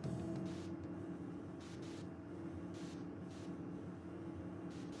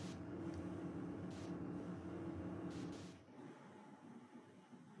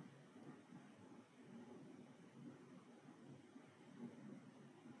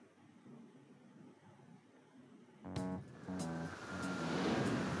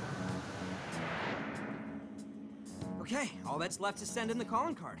 Okay, all that's left is send in the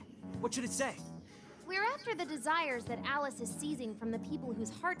calling card. What should it say? We're after the desires that Alice is seizing from the people whose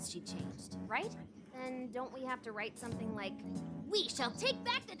hearts she changed, right? Then don't we have to write something like, "We shall take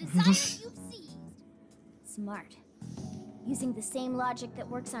back the desires you've seized"? Smart. Using the same logic that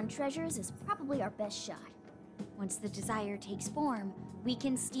works on treasures is probably our best shot. Once the desire takes form, we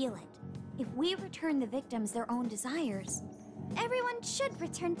can steal it. If we return the victims their own desires, Everyone should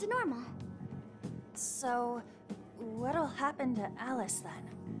return to normal. So, what'll happen to Alice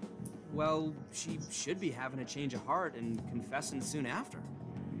then? Well, she should be having a change of heart and confessing soon after.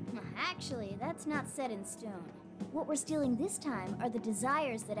 Actually, that's not set in stone. What we're stealing this time are the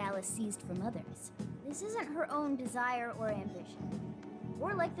desires that Alice seized from others. This isn't her own desire or ambition.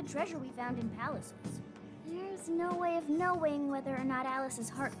 Or like the treasure we found in palaces. There's no way of knowing whether or not Alice's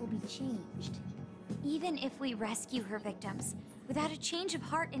heart will be changed. even if we rescue her victims, without a change of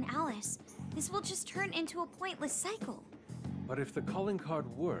heart in Alice, this will just turn into a pointless cycle. But if the calling card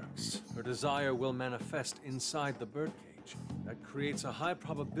works, her desire will manifest inside the birdcage. That creates a high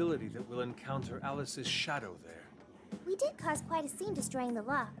probability that we'll encounter Alice's shadow there. We did cause quite a scene destroying the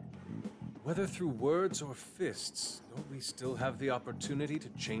lock. Whether through words or fists, don't we still have the opportunity to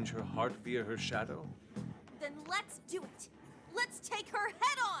change her heart via her shadow? Then let's do it. Let's take her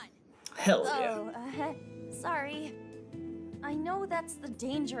head on. Hell yeah. Oh, sorry. I know that's the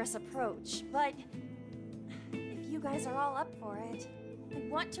dangerous approach, but if you guys are all up for it, I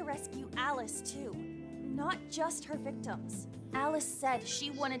want to rescue Alice too, not just her victims. Alice said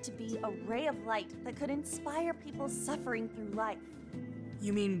she wanted to be a ray of light that could inspire people suffering through life.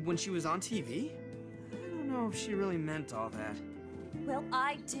 You mean when she was on TV? I don't know if she really meant all that. Well,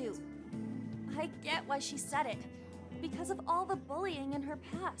 I do. I get why she said it, because of all the bullying in her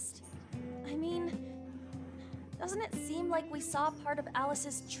past. I mean, doesn't it seem like we saw part of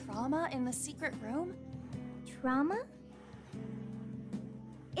Alice's trauma in the secret room? Trauma?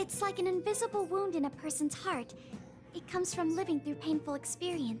 It's like an invisible wound in a person's heart. It comes from living through painful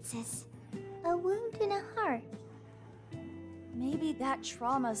experiences. A wound in a heart. Maybe that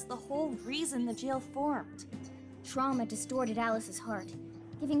trauma's the whole reason the jail formed. Trauma distorted Alice's heart,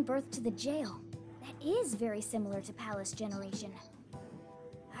 giving birth to the jail. That is very similar to Palace Generation.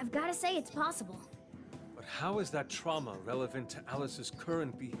 I've got to say it's possible. But how is that trauma relevant to Alice's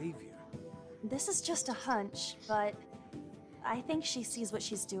current behavior? This is just a hunch, but I think she sees what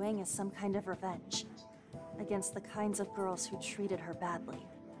she's doing as some kind of revenge against the kinds of girls who treated her badly.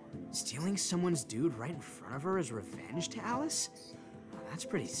 Stealing someone's dude right in front of her as revenge to Alice? Oh, that's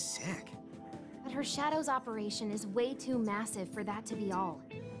pretty sick. But her Shadow's operation is way too massive for that to be all.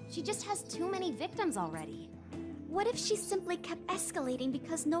 She just has too many victims already. What if she simply kept escalating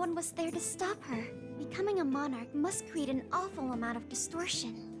because no one was there to stop her? Becoming a monarch must create an awful amount of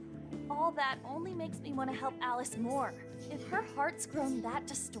distortion. All that only makes me want to help Alice more. If her heart's grown that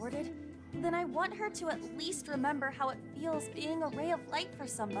distorted, then I want her to at least remember how it feels being a ray of light for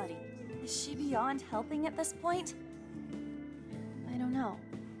somebody. Is she beyond helping at this point? I don't know.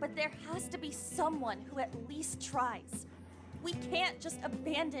 But there has to be someone who at least tries. We can't just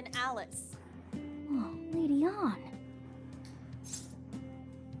abandon Alice. Oh, Lady On.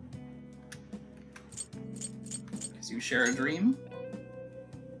 Because you share a dream?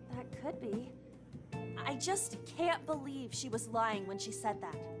 could be. I just can't believe she was lying when she said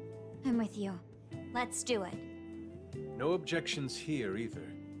that. I'm with you. Let's do it. No objections here either.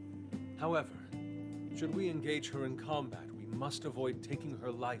 However, should we engage her in combat, we must avoid taking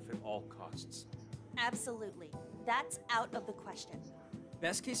her life at all costs. Absolutely. That's out of the question.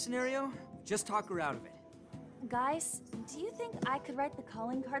 Best case scenario, just talk her out of it. Guys, do you think I could write the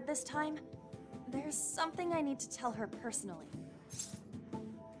calling card this time? There's something I need to tell her personally.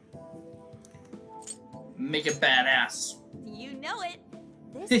 Make it badass. You know it.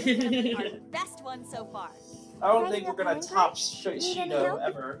 This is gonna be our best one so far. I don't think we're gonna top Shido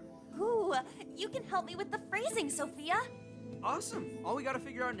ever. Ooh, you can help me with the phrasing, Sophia. Awesome. All we gotta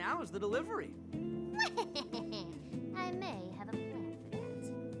figure out now is the delivery. I may have a plan for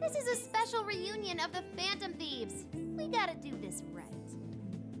that. This is a special reunion of the Phantom Thieves. We gotta do this right.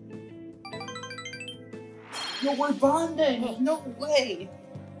 No, we're bonding! No way!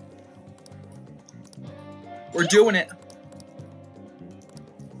 We're doing it!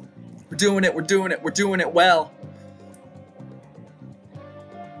 We're doing it, we're doing it, we're doing it well!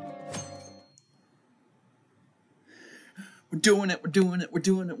 We're doing it, we're doing it, we're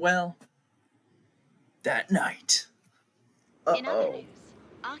doing it well. That night. In other news,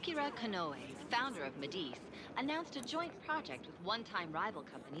 Akira Konoe, founder of Medice, announced a joint project with one-time rival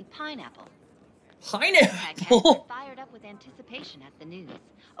company Pineapple. Pineapple? Fired up with anticipation at the news.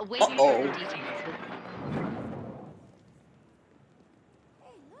 Awaiting further details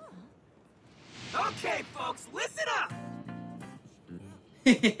Okay, folks, listen up!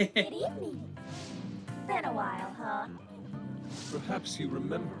 Good evening. Been a while, huh? Perhaps you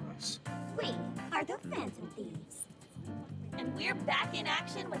remember us. We are the Phantom Thieves. And we're back in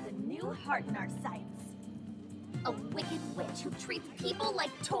action with a new heart in our sights. A wicked witch who treats people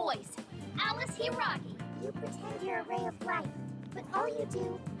like toys. Alice Hiragi. You pretend you're a ray of light, but all you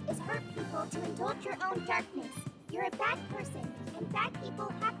do is hurt people to indulge your own darkness. You're a bad person, and bad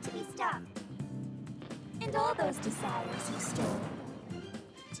people have to be stopped. And all those desires you stole.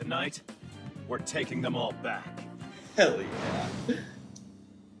 Tonight, we're taking them all back. Hell yeah.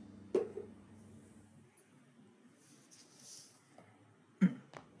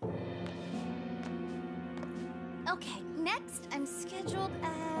 Okay, next I'm scheduled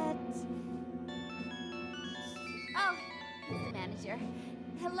at... Oh, he's the manager.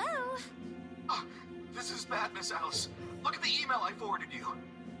 Hello? Oh, this is madness, Alice. Look at the email I forwarded you.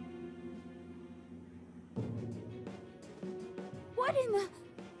 What in the...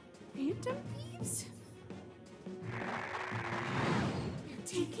 Phantom Thieves? You're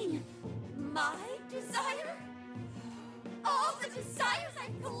taking my desire? All the desires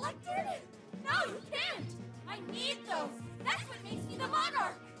I've collected? No, you can't! I need those! That's what makes me the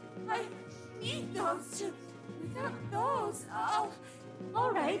monarch! I need those to... Without those,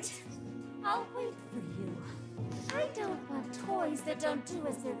 all right. I'll wait for you. I don't want toys that don't do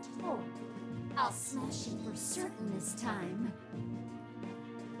as they're told. I'll smash you for certain this time.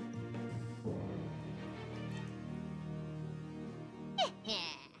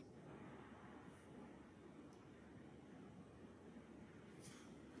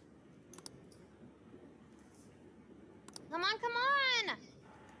 Come on, come on!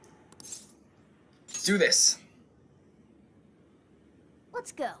 Let's do this.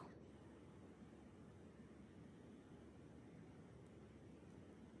 Let's go.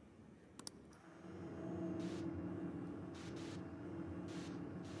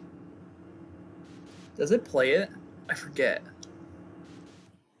 Does it play it? I forget.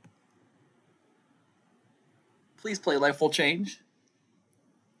 Please play Life Will Change.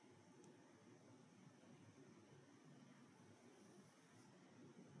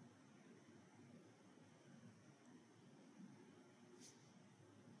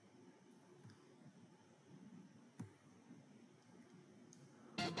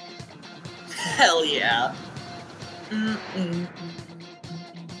 Hell yeah. And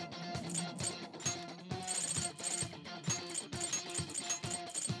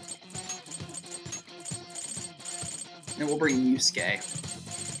we'll bring Yusuke.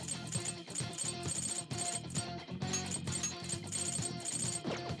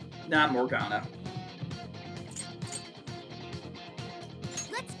 Nah, Morgana.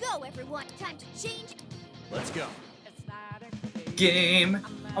 Let's go, everyone. Time to change. Let's go. Game.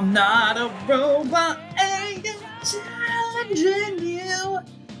 I'm not a robot. I am challenging you.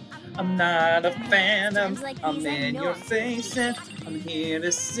 I'm not a phantom. I'm in your face and I'm here to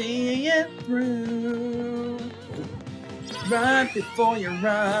see it through. Right before your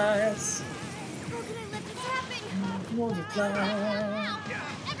eyes. How can I let this happen? Multiply.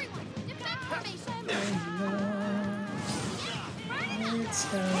 Everyone, defend formation. It's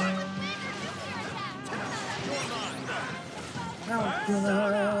time.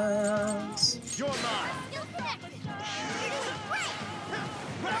 Hourglass. You're mine. Still connected. You're doing great.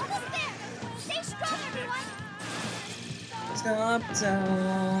 We're almost there. Stay strong, everyone. Stop down.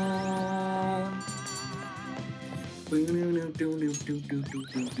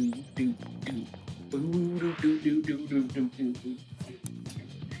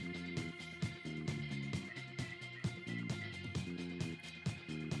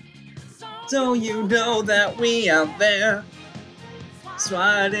 So you know that we out there,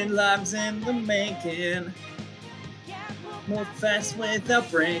 swatting lives in the making, more fast without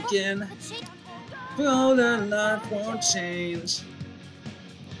breaking. But our life won't change.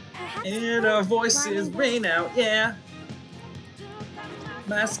 And our voices rain out, yeah.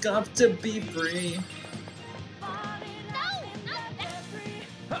 Mask up to be free.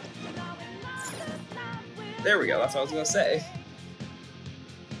 There we go, that's what I was gonna say.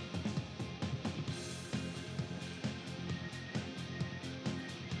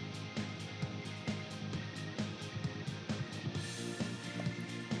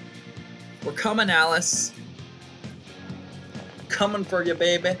 We're coming, Alice. Coming for you,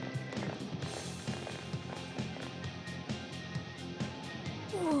 baby.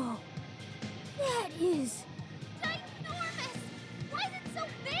 Whoa. That is... Ginormous! Why is it so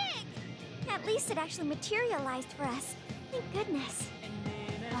big? At least it actually materialized for us. Thank goodness.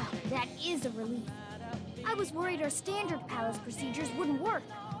 Oh, that is a relief. I was worried our standard palace procedures wouldn't work.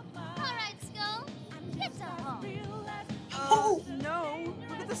 Alright, Skull. Get to home. Oh, no!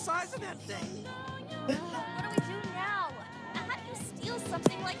 Look at the size of that thing! What do we do now? How do you steal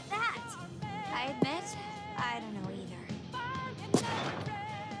something like that? I admit, I don't know either.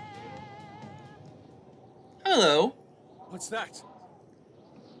 Hello. What's that?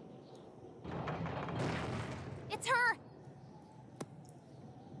 It's her!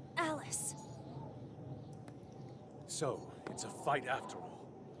 Alice. So, it's a fight after all.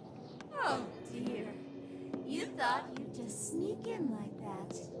 Oh dear. You thought you'd just sneak in like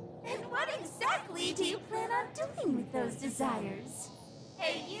that. And what exactly do you plan on doing with those desires?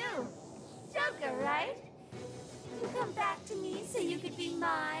 Hey you! Joker, right? You come back to me so you could be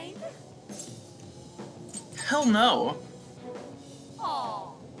mine? Hell no.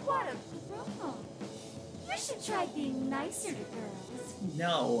 Oh, what a pro. You should try being nicer to girls.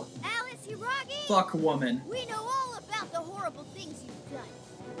 No. Alice Hiragi! Fuck woman. We know all about the horrible things you've done.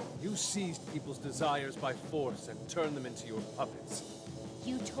 You seized people's desires by force and turned them into your puppets.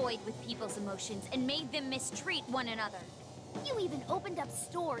 You toyed with people's emotions and made them mistreat one another. You even opened up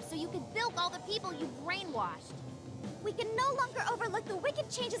stores so you could bilk all the people you brainwashed. We can no longer overlook the wicked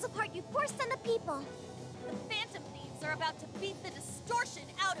changes of heart you forced on the people. The Phantom Thieves are about to beat the distortion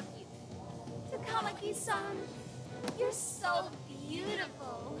out of you. Takamaki-san, you're so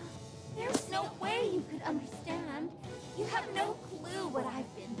beautiful. There's no way you could understand. You have no clue what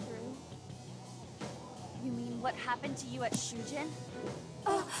I've been through. You mean what happened to you at Shujin?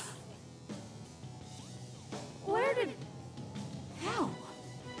 Where did... How?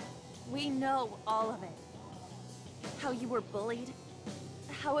 We know all of it. How you were bullied.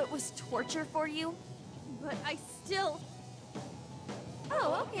 How it was torture for you. But I still...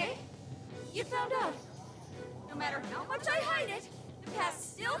 Oh, okay. You found out. No matter how much I hide it, the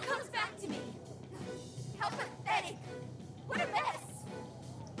past still comes back to me. How pathetic. What a mess.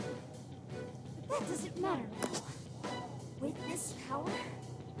 But that doesn't matter now. With this power,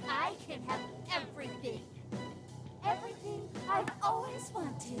 I can have everything. Everything I've always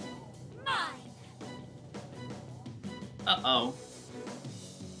wanted. Mine. Uh-oh.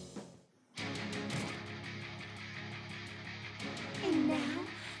 And now,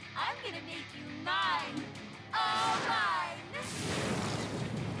 I'm gonna make you mine. All mine.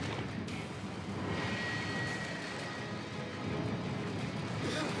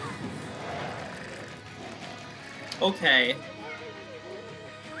 Okay.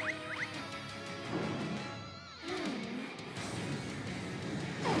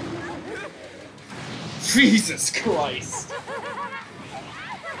 Jesus Christ.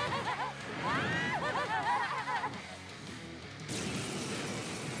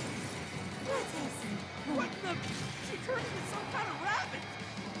 What the? She turned into some kind of rabbit!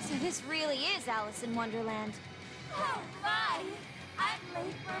 So this really is Alice in Wonderland. Oh my! I'm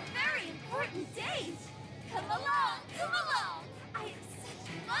late for a very important date. Come along, come along. I have such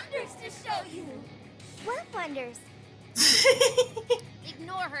wonders to show you. What wonders?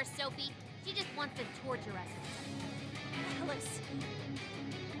 Ignore her, Sophie. She just wants to torture us. Alice,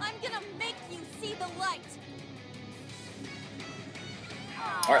 I'm gonna make you see the light.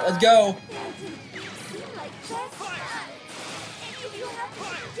 Alright, let's go. There didn't seem like best buds. Any of you have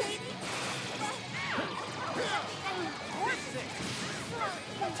been dating? And of course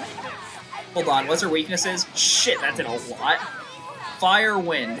Hold on, what's her weaknesses? Shit, that did a lot. Fire,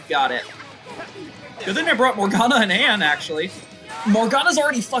 wind, got it. Good thing I brought Morgana and Anne, actually. Morgana's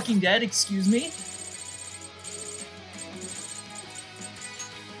already fucking dead, excuse me?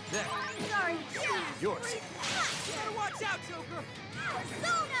 Sorry. Yours. Better watch out, Joker.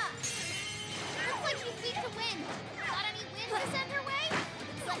 Persona! Looks like she's weak to wind. Got any wind to send her way?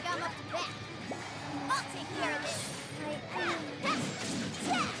 Looks like I'm up to bat. I'll take care of this.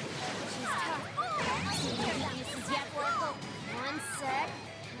 She's tough. I'll take care of that, Mrs. Yakworkle. One sec.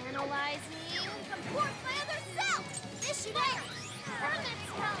 Analyzing. Comport my other self! This should air! Burn that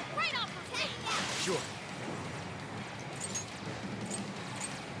spell right off her head! Sure.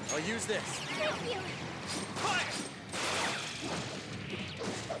 I'll use this. Thank you! Fire!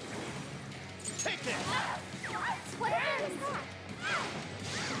 Take this! What is that?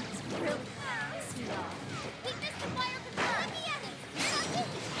 It's really pissed me off. Weakness to fire control! Let me at it!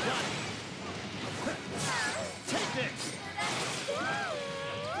 Got it. Take this!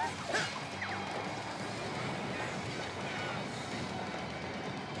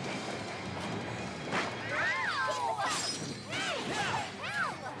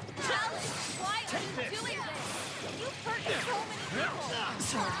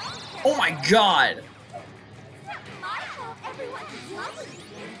 Oh my god!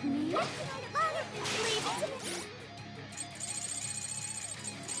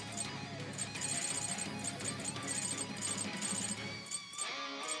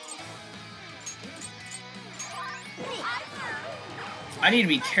 I need to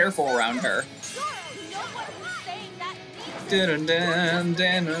be careful around her. Dun, dun, dun,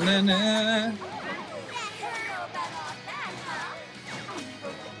 dun, dun, dun.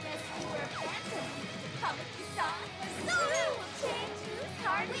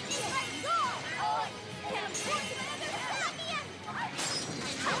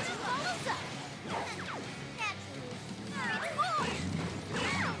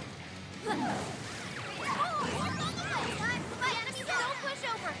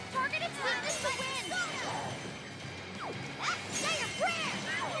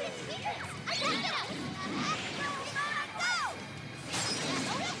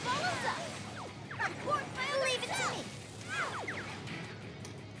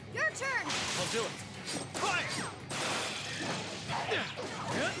 I'll do it. Fire!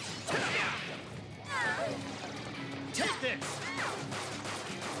 Take this!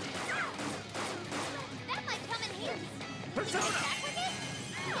 That might come in handy. Persona! Back with it?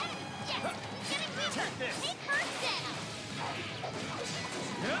 Yes! Getting weaker! Take this! Take her down!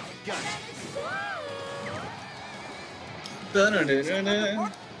 Got it. Dun-dun-dun-dun-dun. You'll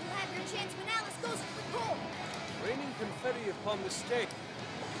have your chance when Alice goes for the goal. Raining confetti upon mistake.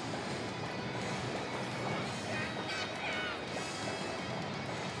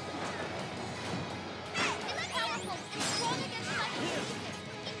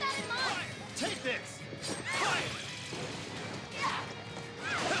 Take this! Fire!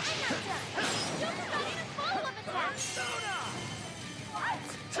 Persona!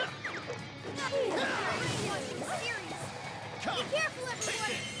 Be careful,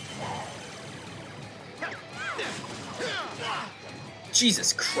 everyone! Jesus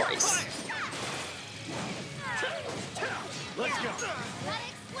Christ. Let's go! Gotta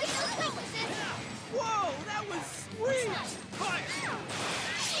explain those weaknesses! Whoa, that was sweet! Fire!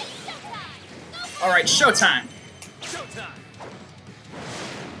 Alright, showtime. Showtime!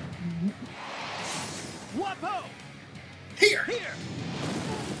 Wapo! Here! Here!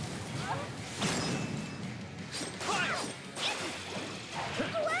 Fire!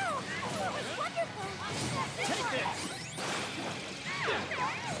 Wow! That was wonderful! Take this!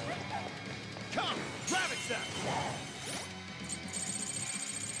 Come, grab it, Seth!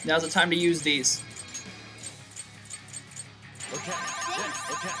 Now's the time to use these. Okay, this,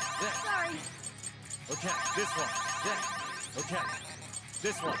 okay, this. Sorry. Okay, this one, this. Okay,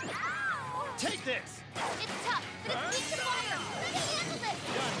 this one. Take this! It's tough, but it's weak to fire! Let me handle this!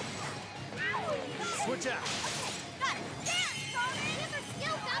 Switch out! Got it! Dance! Give her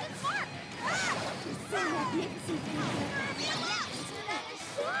skill found its mark! You're so magnificent!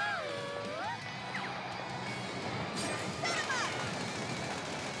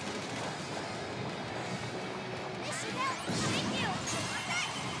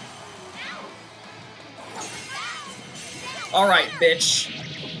 Alright, bitch.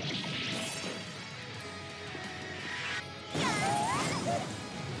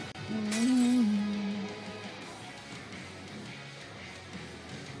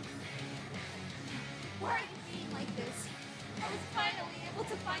 Why are you being like this? I was trying to finally able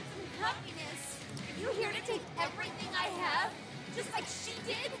to find some happiness. Are you here to take everything I have? Just like she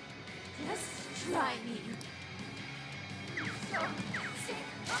did? Just try me. So sick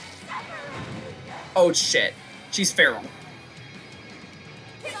of separating. Oh shit. She's feral.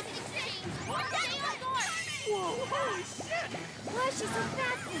 Whoa, holy shit! Why is she so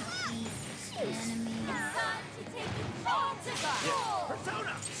fast? Enemy. It's time to take control to the hole!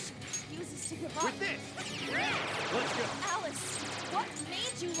 Persona! Refuses to give up. With this! Let's go! Alice, what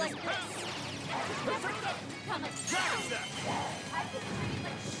made you like this? Persona! Come and Dragon Step! I've been treated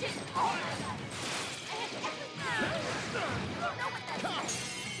like shit all my life. I had everything. You don't know what that is.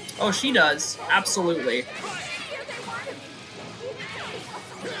 Oh, she does. Absolutely. Here they wanted me. Even though they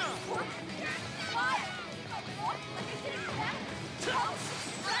also wanted me. Why? Like I didn't have to.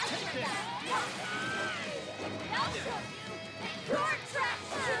 I'll show you that you're trash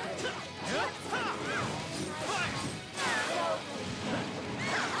too.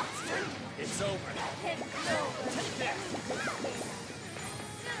 It's over. It's over. Take that!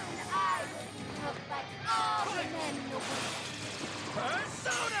 Soon I will be loved by all the men in the world.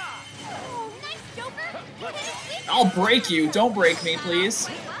 Persona! Oh, nice, Joker! What did it I'll break you. Don't break me, please.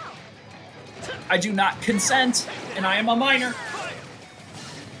 I do not consent, and I am a minor.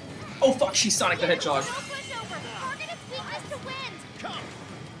 Oh fuck, she's Sonic the Hedgehog.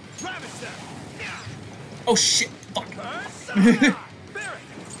 Oh shit, fuck. Persona! Barret!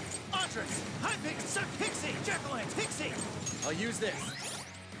 Andres! Hypix! Pixie! Jack-o'-lantern! Pixie! I'll use this.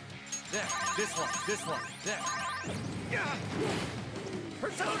 There. This one. There. Yeah.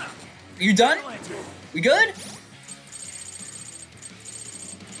 Persona! You done? We good?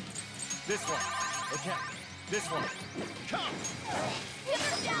 This one. Okay. This one. Come!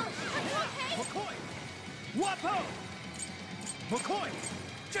 McCoy! Wapo! McCoy!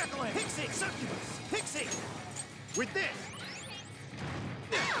 Jack-o'-lantern! Pixie! Succubus! Pixie! With this!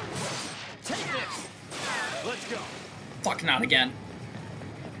 Take this! Let's go! Fuck, not again.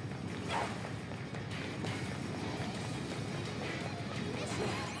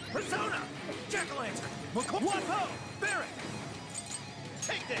 Persona! Jack-o'-lantern! McCoy! Wapo! Barret!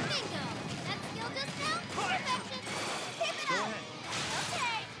 Take this! Bingo! That skill just now? Perfection! Keep it up!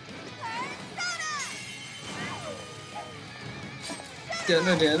 Okay!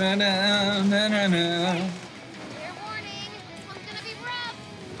 Da-na-da-na-na-na-na-na. Fair warning, this one's gonna be rough.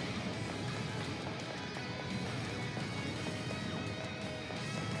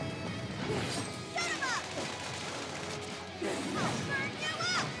 Shut him up! I'll burn you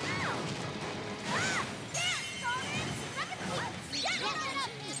up! Ah! Can't, Sonic! Get it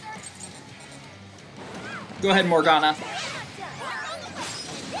up, mister! Go ahead, Morgana.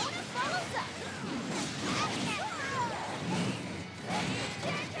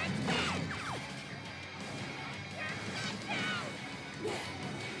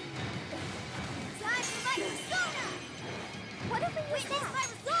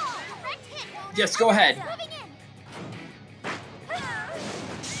 Yes, go ahead.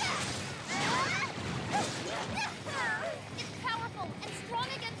 It's powerful and strong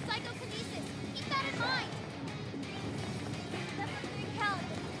against psychokinesis. Keep that in mind. That's a big help.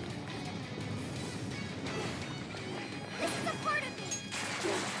 This is a part of me.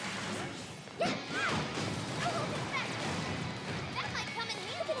 I'll hold it back. That might come in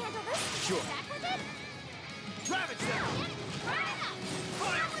handy. You can handle this. Sure. Back with it. Ravage them! Right enough.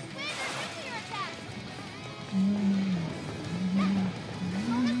 That was big or nuclear attack.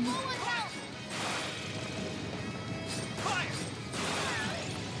 Almost low on health. Fire!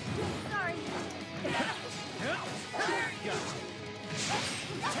 Sorry.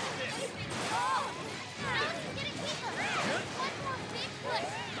 Oh, Alex is getting weaker. One more big push.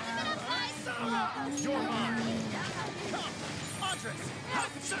 Keep it up, guys. You're mine! Come! Andres!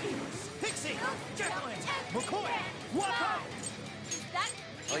 Hypix! Pixie! Jack-o'-lantern! McCoy! Wapo!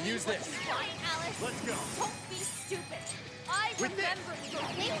 I'll use this. Fine, Alice. Let's go. Don't be stupid. I With this. remember your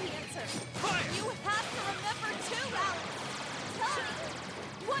big answer. Fire! You have to remember too, Alice. Tell me,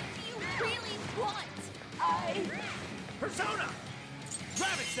 what do you really want? Persona!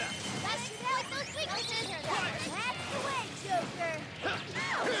 Ravage them! Let's exploit those weaknesses. That's the way, Joker.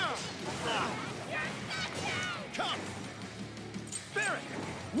 Come! Barret!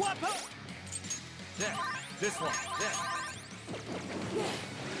 Wapo! There. This one. There.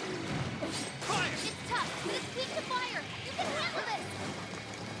 Fire! It's tough, but it's weak to fire. You can handle this.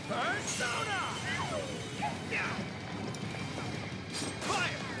 Persona!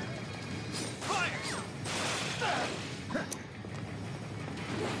 Fire! Fire!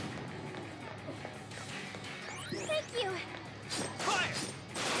 Thank you. Fire!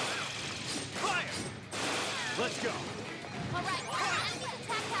 Fire! Let's go! All right.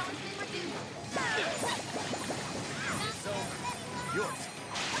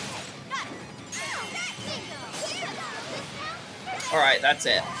 Alright, that's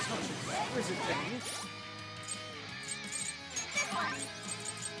it.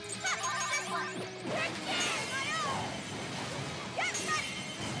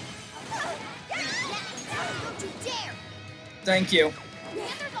 Thank you.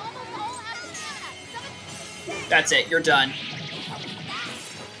 That's it, you're done.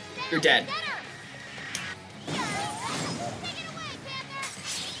 You're dead.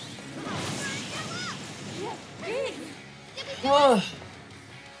 Oh.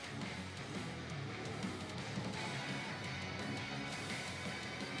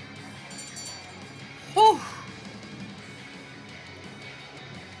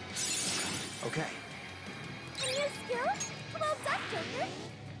 Okay. Can you skill? Well done, Joker.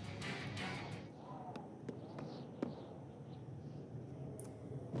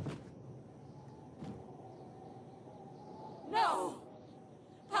 No!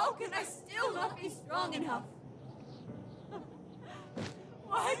 How can I still not be strong enough?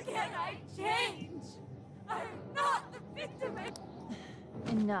 Why can't I change? I'm not the victim.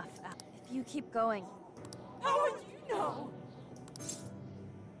 Enough, Al. If you keep going. How would you know?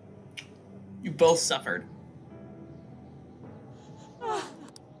 You both suffered. I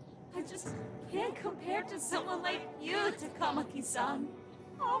just can't compare to someone like you, Takamaki-san.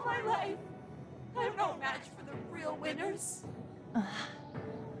 All my life, I'm no match for the real winners. And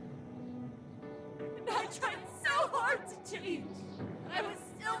I tried so hard to change. I was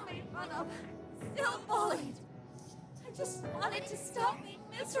still made fun of, still bullied. I just wanted to stop being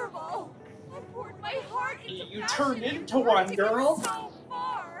miserable. I poured my heart into You passion turned and into wanted one, to girl. get so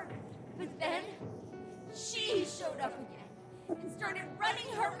far. But then, she showed up again and started running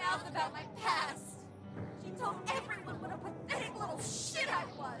her mouth about my past. She told everyone what a pathetic little shit I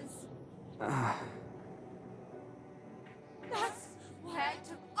was. That's why I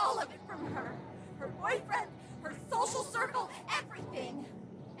took all of it from her. Her boyfriend, her social circle, everything.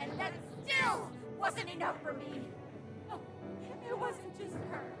 And that still wasn't enough for me. It wasn't just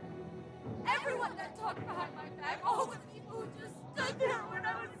her. Everyone that talked behind my back, all the people who just stood there when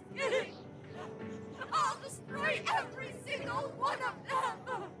I was kidding. I'll destroy every single one of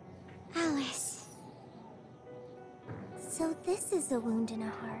them. Alice. So this is a wound in a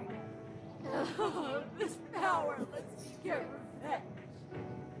heart. Oh, this power lets me get revenge.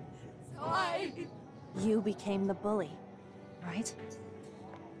 So You became the bully, right?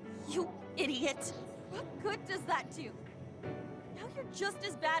 You idiot! What good does that do? Now you're just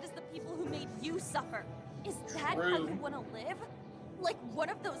as bad as the people who made you suffer. Is that how you want to live? Like one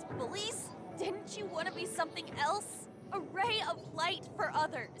of those bullies? Didn't you want to be something else? A ray of light for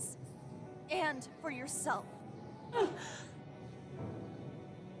others. And for yourself.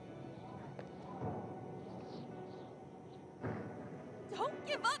 Don't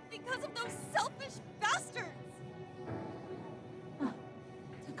give up because of those selfish bastards!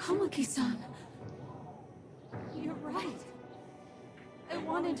 Takamaki-san. You're right. I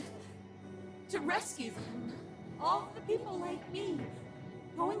wanted to rescue them. All the people like me,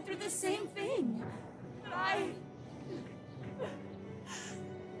 going through the same thing. But I...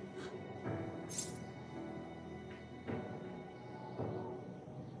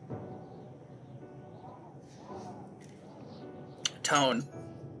 Tone.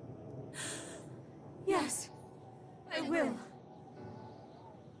 Yes, I will.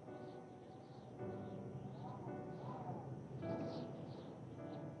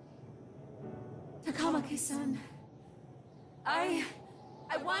 Takamaki-san, I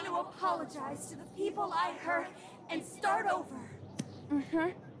want to apologize to the people I hurt and start over.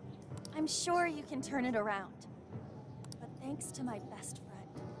 I'm sure you can turn it around. But thanks to my best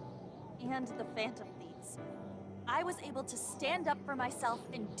friend and the Phantom Thieves, I was able to stand up for myself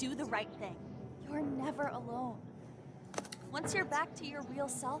and do the right thing. You're never alone. Once you're back to your real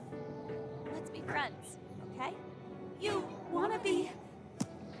self, let's be friends, okay? You wanna be...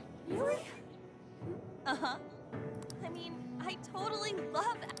 Really? Uh-huh. I mean, I totally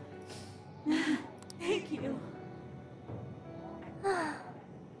love... Thank you. I'll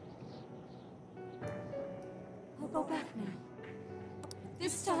go back now.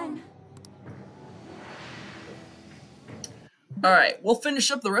 This time... Alright, we'll finish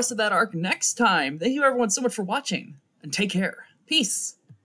up the rest of that arc next time. Thank you everyone so much for watching, and take care. Peace!